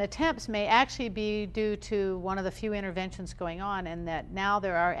drop in attempts may actually be due to one of the few interventions going on, and that now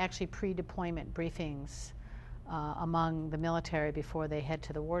there are actually pre-deployment briefings among the military before they head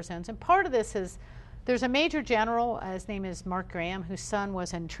to the war zones. And part of this is there's a major general, his name is Mark Graham, whose son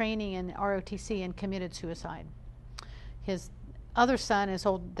was in training in ROTC and committed suicide. His other son,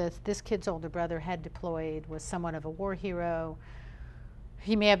 this kid's older brother, had deployed, was somewhat of a war hero.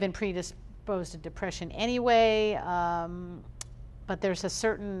 He may have been predisposed to depression anyway. But there's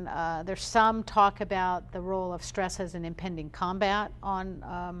there's some talk about the role of stress as an impending combat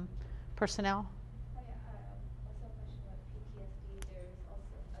on personnel. Oh yeah, also a question about PTSD. There's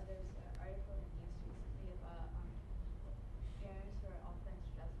also there's an article in the news recently about parents who are often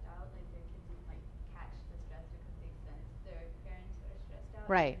stressed out, like their kids didn't like catch the stress because they sense their parents are stressed out.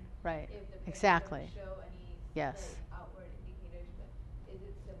 Right, And right, if the parents exactly. don't show any Yes. like outward indicators, but is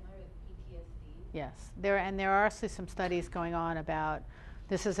it similar with PTSD? Yes, there are actually some studies going on about,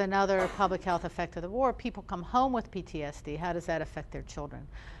 this is another public health effect of the war. People come home with PTSD. How does that affect their children?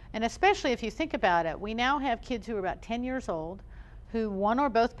 And especially if you think about it, we now have kids who are about 10 years old who one or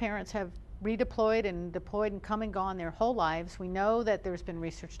both parents have redeployed and deployed and come and gone their whole lives. We know that there's been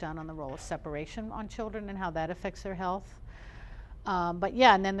research done on the role of separation on children and how that affects their health. But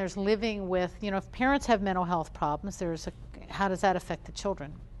yeah, and then there's living with, you know, if parents have mental health problems, how does that affect the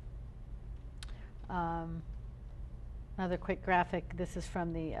children? Another quick graphic. This is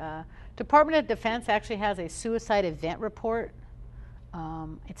from the Department of Defense. Actually has a suicide event report.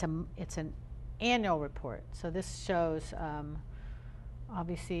 It's an annual report. So this shows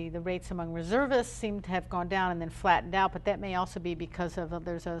obviously the rates among reservists seem to have gone down and then flattened out. But that may also be because of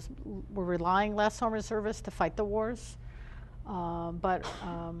we're relying less on reservists to fight the wars. But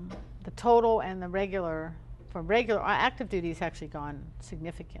the total and the regular active duty has actually gone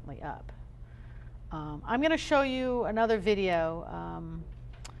significantly up. I'm going to show you another video.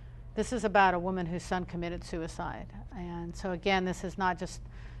 This is about a woman whose son committed suicide. And so again, this is not just,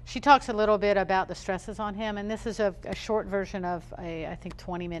 she talks a little bit about the stresses on him, and this is a short version of I think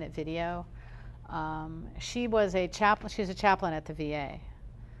 20-minute video. She's a chaplain at the VA,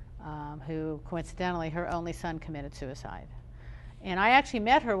 who coincidentally, her only son committed suicide. And I actually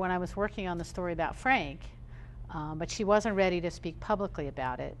met her when I was working on the story about Frank. But she wasn't ready to speak publicly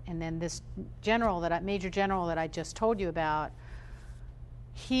about it. And then this major general that I just told you about,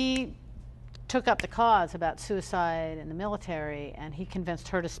 he took up the cause about suicide in the military, and he convinced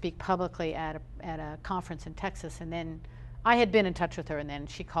her to speak publicly at a conference in Texas. And then I had been in touch with her, and then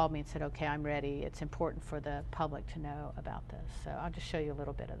she called me and said, okay, I'm ready. It's important for the public to know about this. So I'll just show you a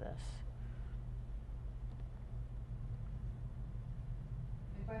little bit of this.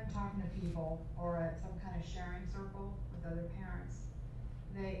 I'm talking to people or at some kind of sharing circle with other parents,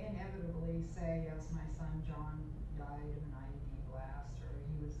 they inevitably say, yes, my son John died of an IED blast, or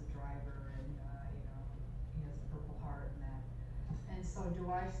he was the driver and, you know, he has a Purple Heart and that. And so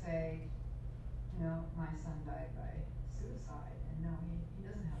do I say, you know, my son died by suicide? And no, he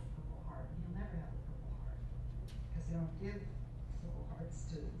doesn't have a Purple Heart, and he'll never have a Purple Heart. Because they don't give Purple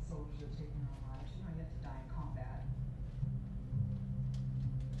Hearts to soldiers that are taking their own lives. You know, you have to die in combat.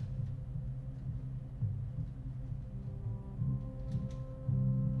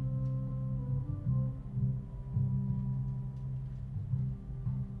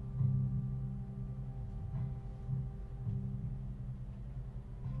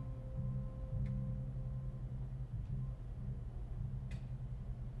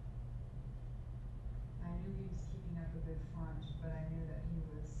 I knew he was keeping up a good front, but I knew that he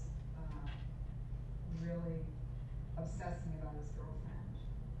was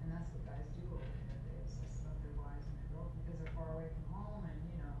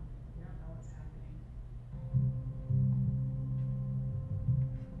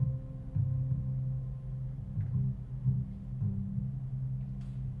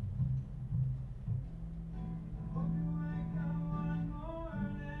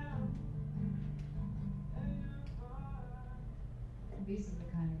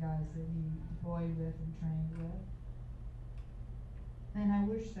kind of guys that he boyed with and trained with. And I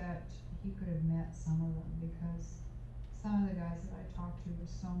wish that he could have met some of them, because some of the guys that I talked to were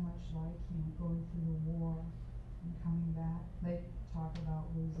so much like him, going through the war and coming back. They talk about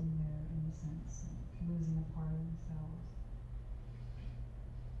losing their innocence and losing a part of themselves.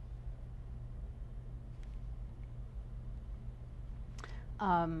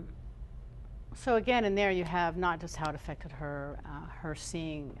 So again, in there you have not just how it affected her, her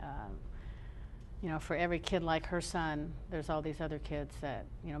seeing, you know, for every kid like her son, there's all these other kids that,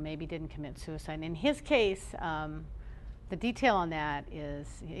 you know, maybe didn't commit suicide. And in his case, the detail on that is,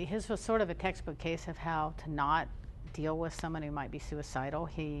 his was sort of a textbook case of how to not deal with someone who might be suicidal.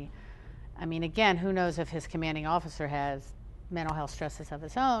 I mean, again, who knows if his commanding officer has mental health stresses of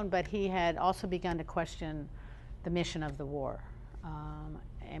his own, but he had also begun to question the mission of the war.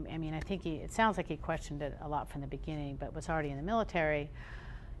 I mean, I think it sounds like he questioned it a lot from the beginning, but was already in the military.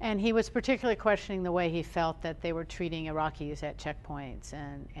 And he was particularly questioning the way he felt that they were treating Iraqis at checkpoints,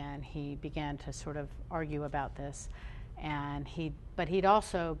 and he began to sort of argue about this. But he'd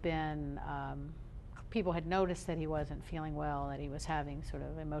also been, people had noticed that he wasn't feeling well, that he was having sort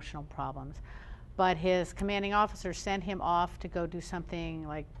of emotional problems. But his commanding officer sent him off to go do something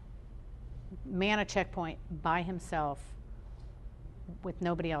like man a checkpoint by himself with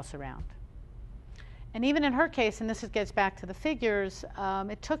nobody else around. And even in her case, and this gets back to the figures,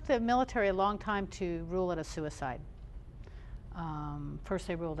 it took the military a long time to rule it a suicide. First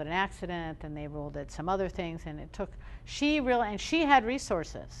they ruled it an accident, then they ruled it some other things, and it took, and she had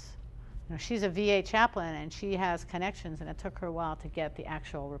resources. You know, she's a VA chaplain and she has connections, and it took her a while to get the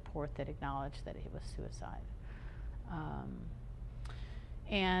actual report that acknowledged that it was suicide.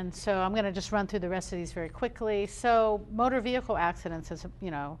 And so I'm going to just run through the rest of these very quickly. So motor vehicle accidents is, you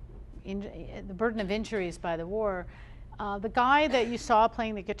know, the burden of injuries by the war. The guy that you saw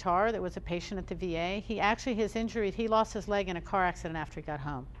playing the guitar that was a patient at the VA, his injuries, he lost his leg in a car accident after he got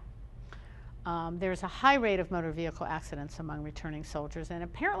home. There's a high rate of motor vehicle accidents among returning soldiers, and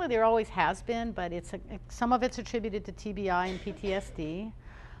apparently there always has been, but some of it's attributed to TBI and PTSD.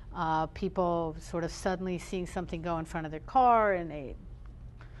 People sort of suddenly seeing something go in front of their car, and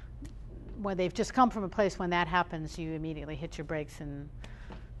when they've just come from a place when that happens, you immediately hit your brakes and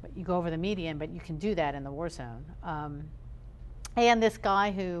you go over the median, but you can do that in the war zone. And this guy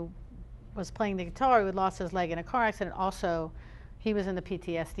who was playing the guitar, who had lost his leg in a car accident, also, he was in the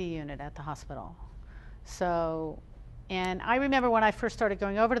PTSD unit at the hospital. So, and I remember when I first started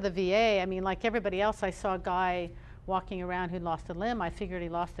going over to the VA, I mean, like everybody else, I saw a guy walking around who'd lost a limb. I figured he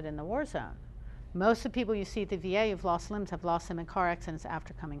lost it in the war zone. Most of the people you see at the VA who've lost limbs have lost them in car accidents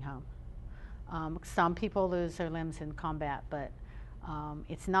after coming home. Some people lose their limbs in combat, but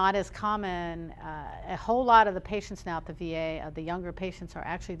it's not as common. A whole lot of the patients now at the VA, the younger patients, are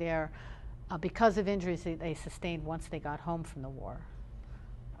actually there because of injuries they sustained once they got home from the war.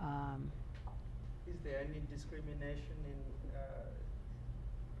 Is there any discrimination in,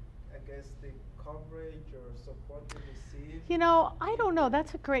 I guess, the coverage or support they receive? You know, I don't know.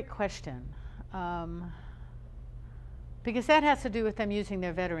 That's a great question. Because that has to do with them using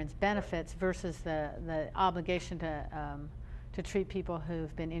their veterans' benefits versus the obligation to treat people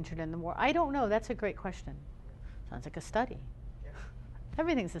who've been injured in the war. I don't know. That's a great question. Sounds like a study. Yeah.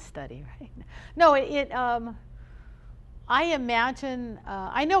 Everything's a study, right? No, I imagine,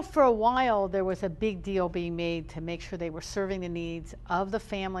 I know for a while there was a big deal being made to make sure they were serving the needs of the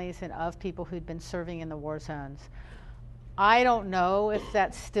families and of people who'd been serving in the war zones. I don't know if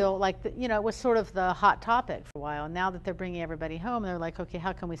that's still, like, you know, it was sort of the hot topic for a while. And now that they're bringing everybody home, they're like, okay,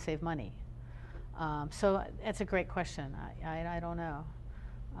 how can we save money? So that's a great question. I don't know.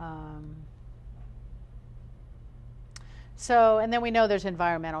 So, and then we know there's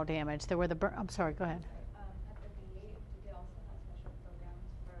environmental damage. There were I'm sorry, go ahead. At the VA, do they also have special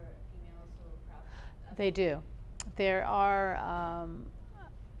programs for females who perhaps? They do. There are,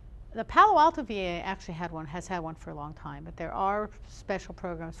 the Palo Alto VA actually has had one for a long time, but there are special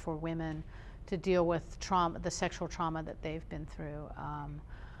programs for women to deal with trauma, the sexual trauma that they've been through.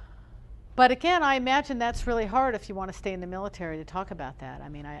 But again, I imagine that's really hard if you want to stay in the military to talk about that. I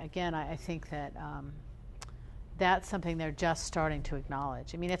mean, I think that that's something they're just starting to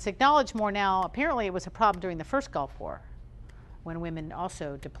acknowledge. I mean, it's acknowledged more now. Apparently it was a problem during the first Gulf War when women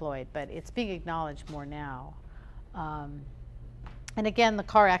also deployed, but it's being acknowledged more now. And again, the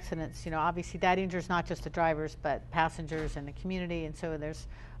car accidents, you know, obviously that injures not just the drivers, but passengers and the community, and so there's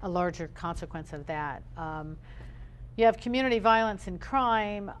a larger consequence of that. You have community violence and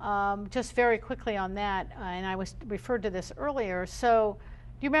crime. Just very quickly on that, and I referred to this earlier. So,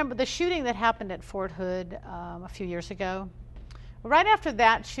 do you remember the shooting that happened at Fort Hood a few years ago, Right after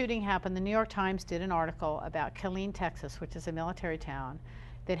that shooting happened, the New York Times did an article about Killeen, Texas, which is a military town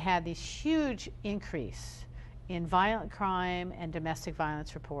that had this huge increase in violent crime and domestic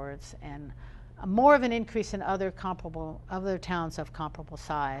violence reports, and more of an increase in other towns of comparable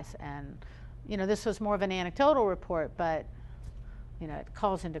size. And this was more of an anecdotal report, but it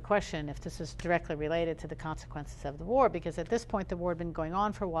calls into question if this is directly related to the consequences of the war, because at this point the war had been going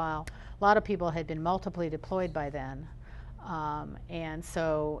on for a while. A lot of people had been multiply deployed by then. And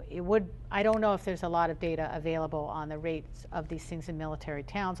so I don't know if there's a lot of data available on the rates of these things in military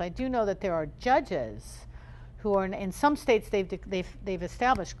towns. I do know that there are judges who are, in some states, they've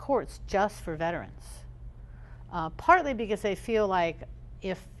established courts just for veterans. Partly because they feel like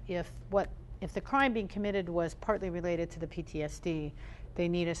if the crime being committed was partly related to the PTSD, they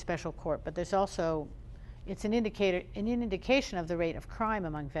need a special court. But there's also, it's an indication of the rate of crime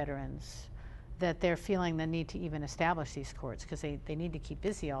among veterans that they're feeling the need to even establish these courts, because they need to keep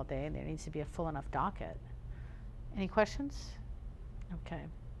busy all day and there needs to be a full enough docket. Any questions? Okay.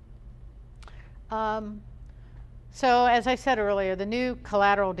 So as I said earlier, the new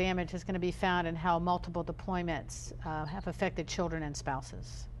collateral damage is going to be found in how multiple deployments have affected children and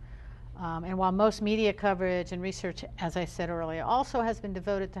spouses. And while most media coverage and research, as I said earlier, also has been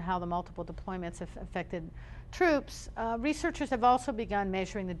devoted to how the multiple deployments have affected troops, researchers have also begun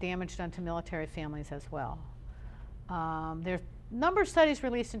measuring the damage done to military families as well. There are a number of studies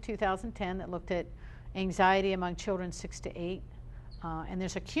released in 2010 that looked at anxiety among children 6 to 8. And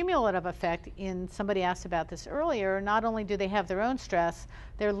there's a cumulative effect somebody asked about this earlier. Not only do they have their own stress,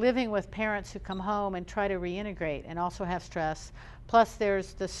 they're living with parents who come home and try to reintegrate and also have stress. Plus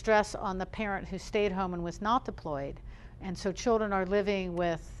there's the stress on the parent who stayed home and was not deployed. And so children are living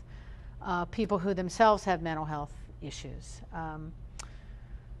with people who themselves have mental health issues.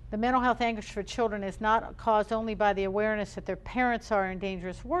 The mental health anguish for children is not caused only by the awareness that their parents are in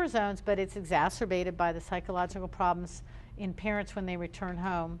dangerous war zones, but it's exacerbated by the psychological problems in parents when they return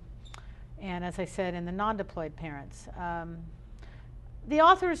home, and as I said, in the non-deployed parents. The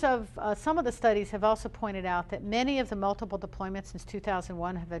authors of some of the studies have also pointed out that many of the multiple deployments since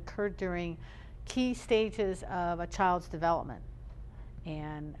 2001 have occurred during key stages of a child's development,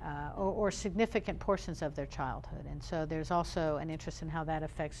 and or significant portions of their childhood. And so there's also an interest in how that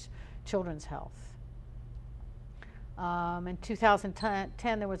affects children's health. In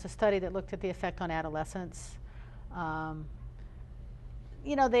 2010, there was a study that looked at the effect on adolescents.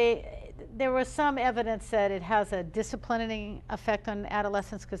 There was some evidence that it has a disciplining effect on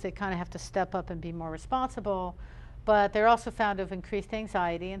adolescents because they kind of have to step up and be more responsible, but they're also found to have increased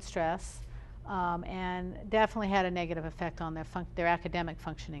anxiety and stress, and definitely had a negative effect on their academic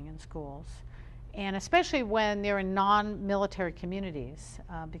functioning in schools, and especially when they're in non-military communities,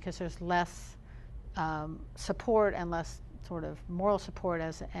 because there's less support and less sort of moral support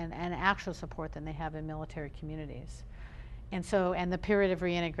and actual support than they have in military communities. And so, and the period of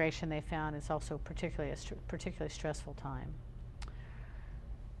reintegration they found is also particularly stressful time.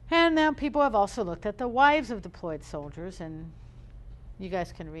 And now people have also looked at the wives of deployed soldiers, and you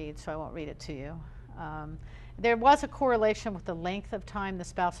guys can read, so I won't read it to you. There was a correlation with the length of time the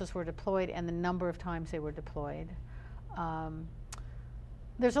spouses were deployed and the number of times they were deployed.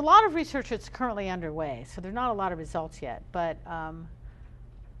 There's a lot of research that's currently underway, so there's not a lot of results yet. But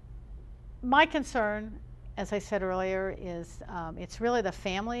my concern, as I said earlier, is it's really the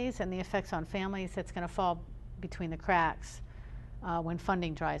families and the effects on families that's going to fall between the cracks when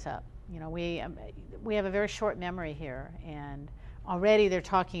funding dries up. We have a very short memory here, and already they're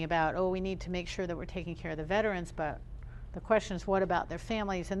talking about, oh, we need to make sure that we're taking care of the veterans, but the question is, what about their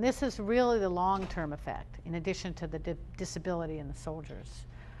families? And this is really the long-term effect, in addition to the disability in the soldiers.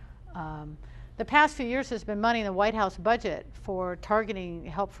 The past few years there's been money in the White House budget for targeting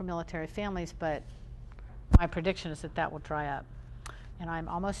help for military families, but my prediction is that that will dry up. And I'm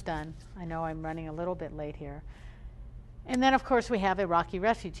almost done. I know I'm running a little bit late here. And then, of course, we have Iraqi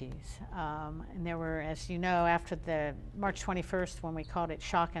refugees. And there were, as you know, after the March 21st, when we called it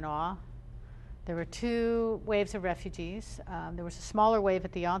shock and awe, there were 2 waves of refugees. There was a smaller wave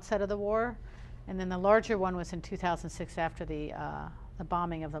at the onset of the war, and then the larger one was in 2006 after the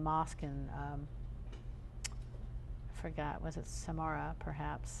bombing of the mosque in, I forgot, was it Samarra,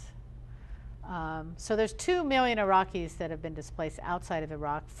 perhaps? So there's 2 million Iraqis that have been displaced outside of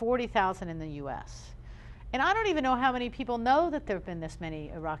Iraq, 40,000 in the U.S. And I don't even know how many people know that there have been this many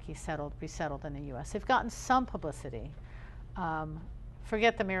Iraqis resettled in the U.S. They've gotten some publicity.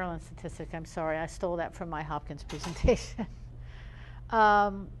 Forget the Maryland statistic, I'm sorry, I stole that from my Hopkins presentation.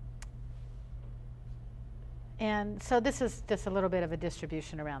 And so this is just a little bit of a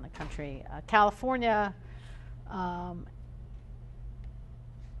distribution around the country. California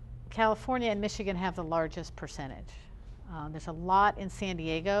California and Michigan have the largest percentage. There's a lot in San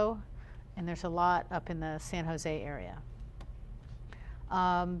Diego, and there's a lot up in the San Jose area.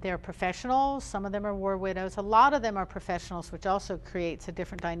 They're professionals. Some of them are war widows. A lot of them are professionals, which also creates a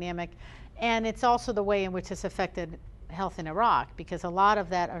different dynamic. And it's also the way in which it's affected health in Iraq, because a lot of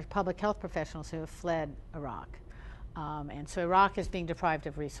that are public health professionals who have fled Iraq. And so Iraq is being deprived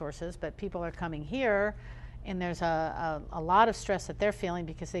of resources, but people are coming here, and there's a lot of stress that they're feeling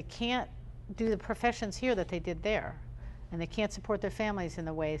because they can't do the professions here that they did there, and they can't support their families in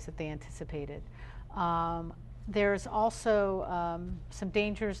the ways that they anticipated. There's also some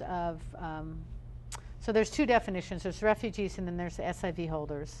dangers of, so there's two definitions. There's refugees, and then there's the SIV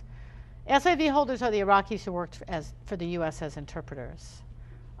holders. SIV holders are the Iraqis who worked for the U.S. as interpreters.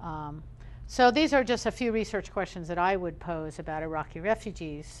 So these are just a few research questions that I would pose about Iraqi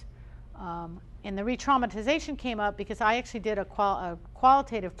refugees. And the re-traumatization came up because I actually did a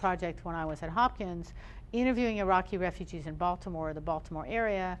qualitative project when I was at Hopkins, interviewing Iraqi refugees in Baltimore, the Baltimore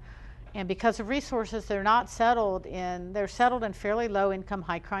area. And because of resources, they're settled in fairly low-income,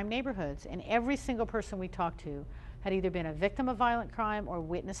 high-crime neighborhoods. And every single person we talked to had either been a victim of violent crime or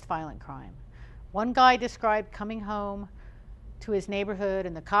witnessed violent crime. One guy described coming home to his neighborhood,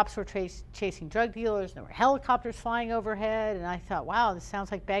 and the cops were chasing drug dealers, and there were helicopters flying overhead, and I thought, wow, this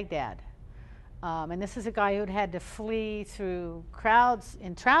sounds like Baghdad. And this is a guy who'd had to flee through crowds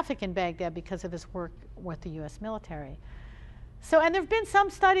in traffic in Baghdad because of his work with the U.S. military. So, and there have been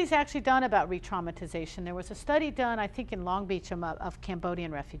some studies actually done about re-traumatization. There was a study done, I think, in Long Beach of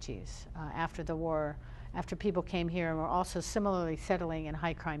Cambodian refugees after the war, after people came here and were also similarly settling in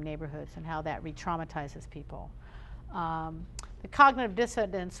high-crime neighborhoods, and how that re-traumatizes people. The cognitive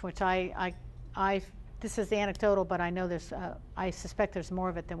dissonance, which this is anecdotal, but I know I suspect there's more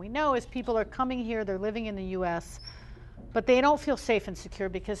of it than we know, is people are coming here, they're living in the U.S., but they don't feel safe and secure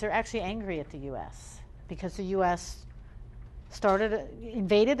because they're actually angry at the U.S. because the U.S.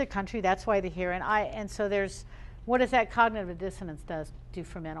 invaded the country. That's why they're here. And so there's, what does that cognitive dissonance do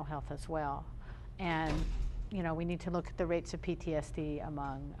for mental health as well? And we need to look at the rates of PTSD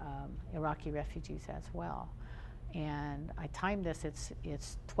among Iraqi refugees as well. And I timed this.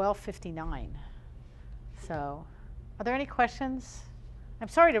 It's 12:59. So, are there any questions? I'm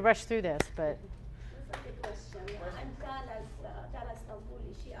sorry to rush through this, but.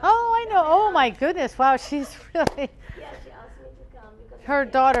 Oh, I know. Oh my goodness! Wow, she's really. Yeah, she asked me to come because her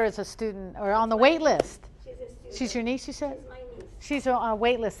daughter is a student, or on the wait list. She's a student. She's your niece, you said? She's my niece. She's on a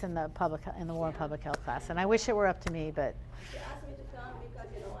wait list in the war and public health class, and I wish it were up to me, but. She asked me to come because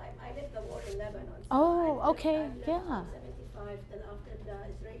I lived the war in Lebanon. So Oh, okay, yeah. From 75 till after the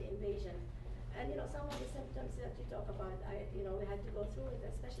Israeli invasion, and some of the symptoms that you talk about, we had to go through it,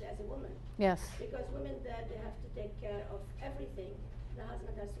 especially as a woman. Yes. Because women there, they have to take care of everything. The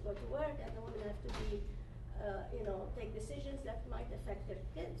husband has to go to work, and the women have to be, take decisions that might affect their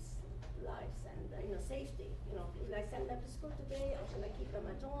kids' lives and safety. Will I send them to school today, or shall I keep them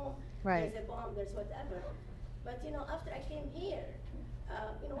at home? Right. There's a bomb, there's whatever. But after I came here,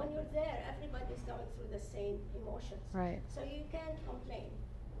 when you're there, everybody's going through the same emotions. Right. So you can't complain.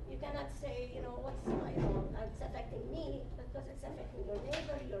 You cannot say, it's affecting me, because it's affecting your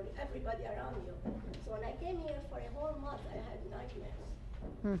neighbor, everybody around you. So when I came here for a whole month, I had nightmares.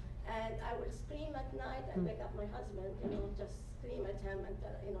 And I would scream at night and wake up my husband, just scream at him and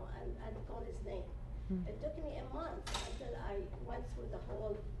call his name. It took me a month until I went through the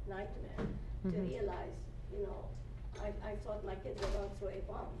whole nightmare to realize, I thought my kids were going through a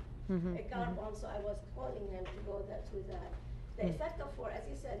bomb, a car bomb, so I was calling him to go through that. The effect of war, as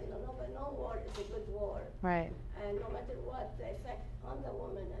you said, no war is a good war. Right. And no matter what, the effect on the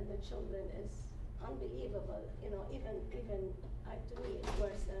woman and the children is unbelievable. Even to me, it's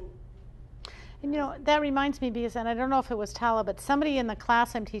worse than. And that reminds me, because, and I don't know if it was Tala, but somebody in the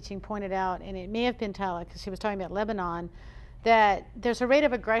class I'm teaching pointed out, and it may have been Tala because she was talking about Lebanon, that there's a rate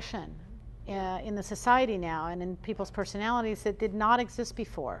of aggression in the society now and in people's personalities that did not exist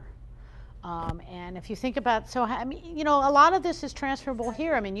before. And if you think about, a lot of this is transferable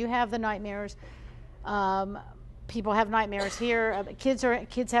here. You have the nightmares. People have nightmares here. Kids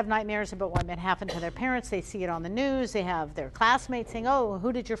have nightmares about what might happen to their parents. They see it on the news. They have their classmates saying, "Oh,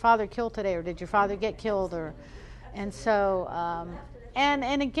 who did your father kill today?" Or "Did your father get killed?" And so,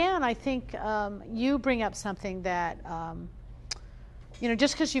 and again, I think you bring up something that,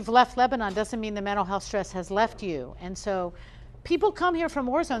 just because you've left Lebanon doesn't mean the mental health stress has left you. And so, people come here from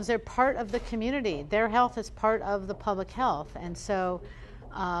war zones. They're part of the community. Their health is part of the public health. And so,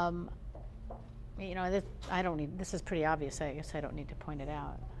 this is pretty obvious. I guess I don't need to point it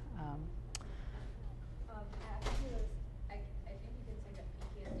out. I think you could say that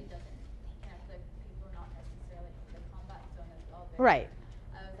PTSD doesn't Right.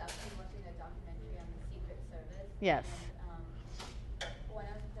 I was actually watching a documentary on the Secret Service. Yes. And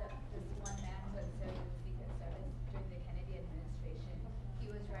this one man who had served in the Secret Service during the Kennedy administration,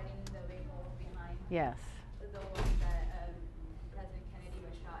 he was writing the label behind Yes. the one that President Kennedy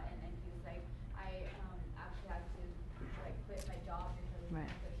was shot in, and he was like, I actually had to like quit my job because Right.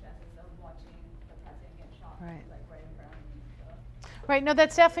 of the stresses of watching the president get shot Right. like right in front of me. So. Right, no,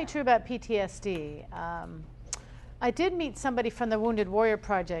 that's definitely true about PTSD. I did meet somebody from the Wounded Warrior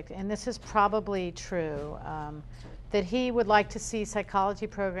Project, and this is probably true, that he would like to see psychology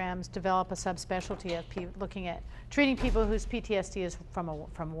programs develop a subspecialty of looking at treating people whose PTSD is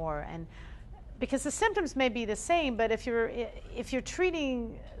from war. And because the symptoms may be the same, but if you're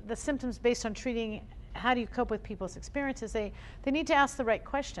treating the symptoms based on treating how do you cope with people's experiences, they need to ask the right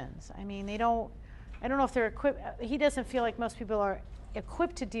questions. I mean, I don't know if they're equipped. He doesn't feel like most people are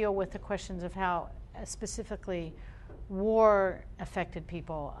equipped to deal with the questions of how specifically war affected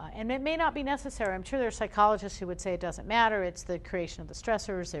people. And it may not be necessary. I'm sure there are psychologists who would say it doesn't matter. It's the creation of the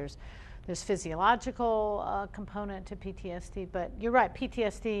stressors. There's physiological component to PTSD. But you're right,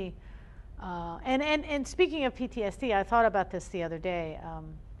 PTSD. And speaking of PTSD, I thought about this the other day.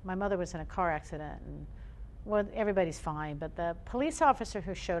 My mother was in a car accident, and well, everybody's fine, but the police officer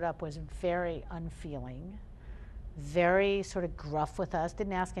who showed up was very unfeeling, very sort of gruff with us,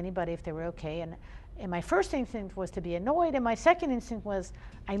 didn't ask anybody if they were okay. And my first instinct was to be annoyed, and my second instinct was,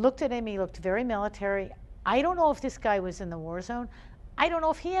 I looked at him, he looked very military. I don't know if this guy was in the war zone. I don't know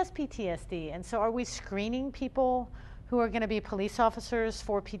if he has PTSD. And so are we screening people who are going to be police officers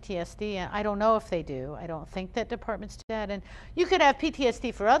for PTSD? And I don't know if they do. I don't think that departments do that. And you could have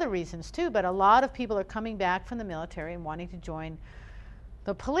PTSD for other reasons too, but a lot of people are coming back from the military and wanting to join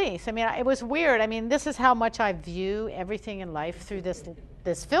the police. I mean, it was weird. I mean, this is how much I view everything in life through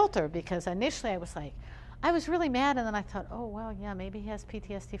this filter, because initially I was like, I was really mad, and then I thought, oh, well, yeah, maybe he has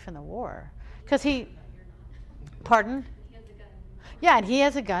PTSD from the war. Because pardon? Yeah, and he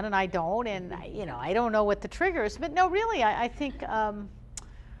has a gun and I don't, and I don't know what the trigger is. But no, really, I think,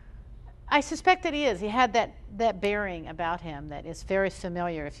 I suspect that he is. He had that bearing about him that is very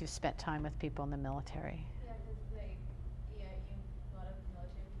familiar if you've spent time with people in the military. Yeah, because a lot of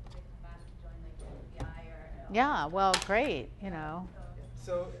military people, they come back and join the FBI or. Yeah, well, great,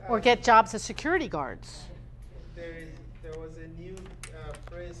 So, or get jobs as security guards. There was a new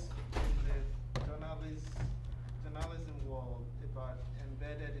phrase in the journalism world about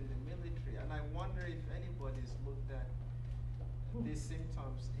embedded in the military, and I wonder if anybody's looked at these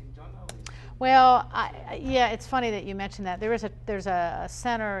symptoms in journalism. Well, yeah, it's funny that you mentioned that. There's a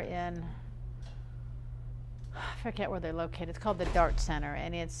center in, I forget where they're located. It's called the DART Center,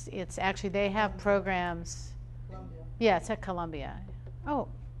 and it's actually, they have programs. Columbia. Yeah, it's at Columbia. Oh,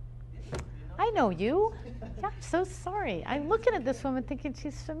 I know you. Yeah, I'm so sorry. I'm looking at this woman thinking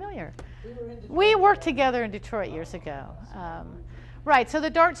she's familiar. We worked together in Detroit years ago. Right, so the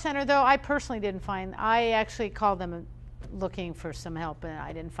DART Center, though, I personally didn't find, I actually called them looking for some help, and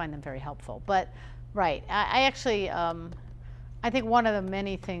I didn't find them very helpful. But, right, I actually, I think one of the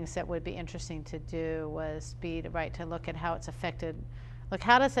many things that would be interesting to do was to look at how it's affected. Look,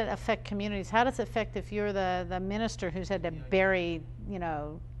 how does it affect communities? How does it affect if you're the minister who's had to bury,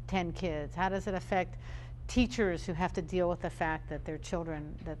 10 kids? How does it affect teachers who have to deal with the fact that their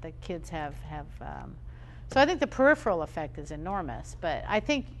children, that the kids have so I think the peripheral effect is enormous. But I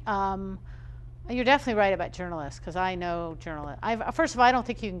think you're definitely right about journalists, because I know journalists. First of all, I don't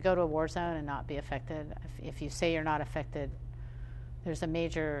think you can go to a war zone and not be affected. If you say you're not affected, there's a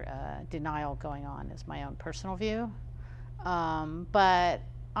major denial going on, is my own personal view. But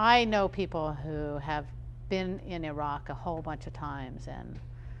I know people who have been in Iraq a whole bunch of times, and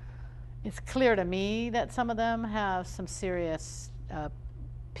it's clear to me that some of them have some serious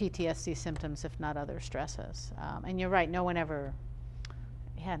PTSD symptoms, if not other stresses. And you're right, no one ever,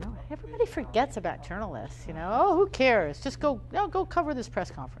 everybody forgets about journalists, Oh, who cares? Just go cover this press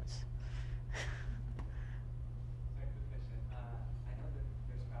conference. Sorry, quick question. I know that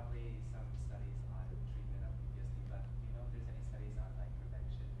there's probably some studies on treatment of PTSD, but do you know if there's any studies on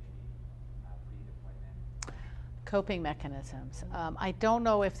prevention, maybe pre-deployment? Coping mechanisms. I don't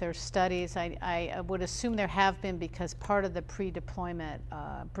know if there's studies. I would assume there have been, because part of the pre-deployment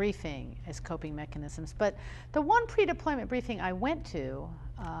briefing is coping mechanisms. But the one pre-deployment briefing I went to,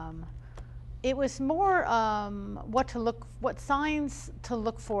 it was more what signs to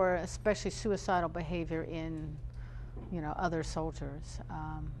look for, especially suicidal behavior in, other soldiers.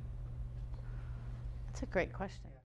 That's a great question.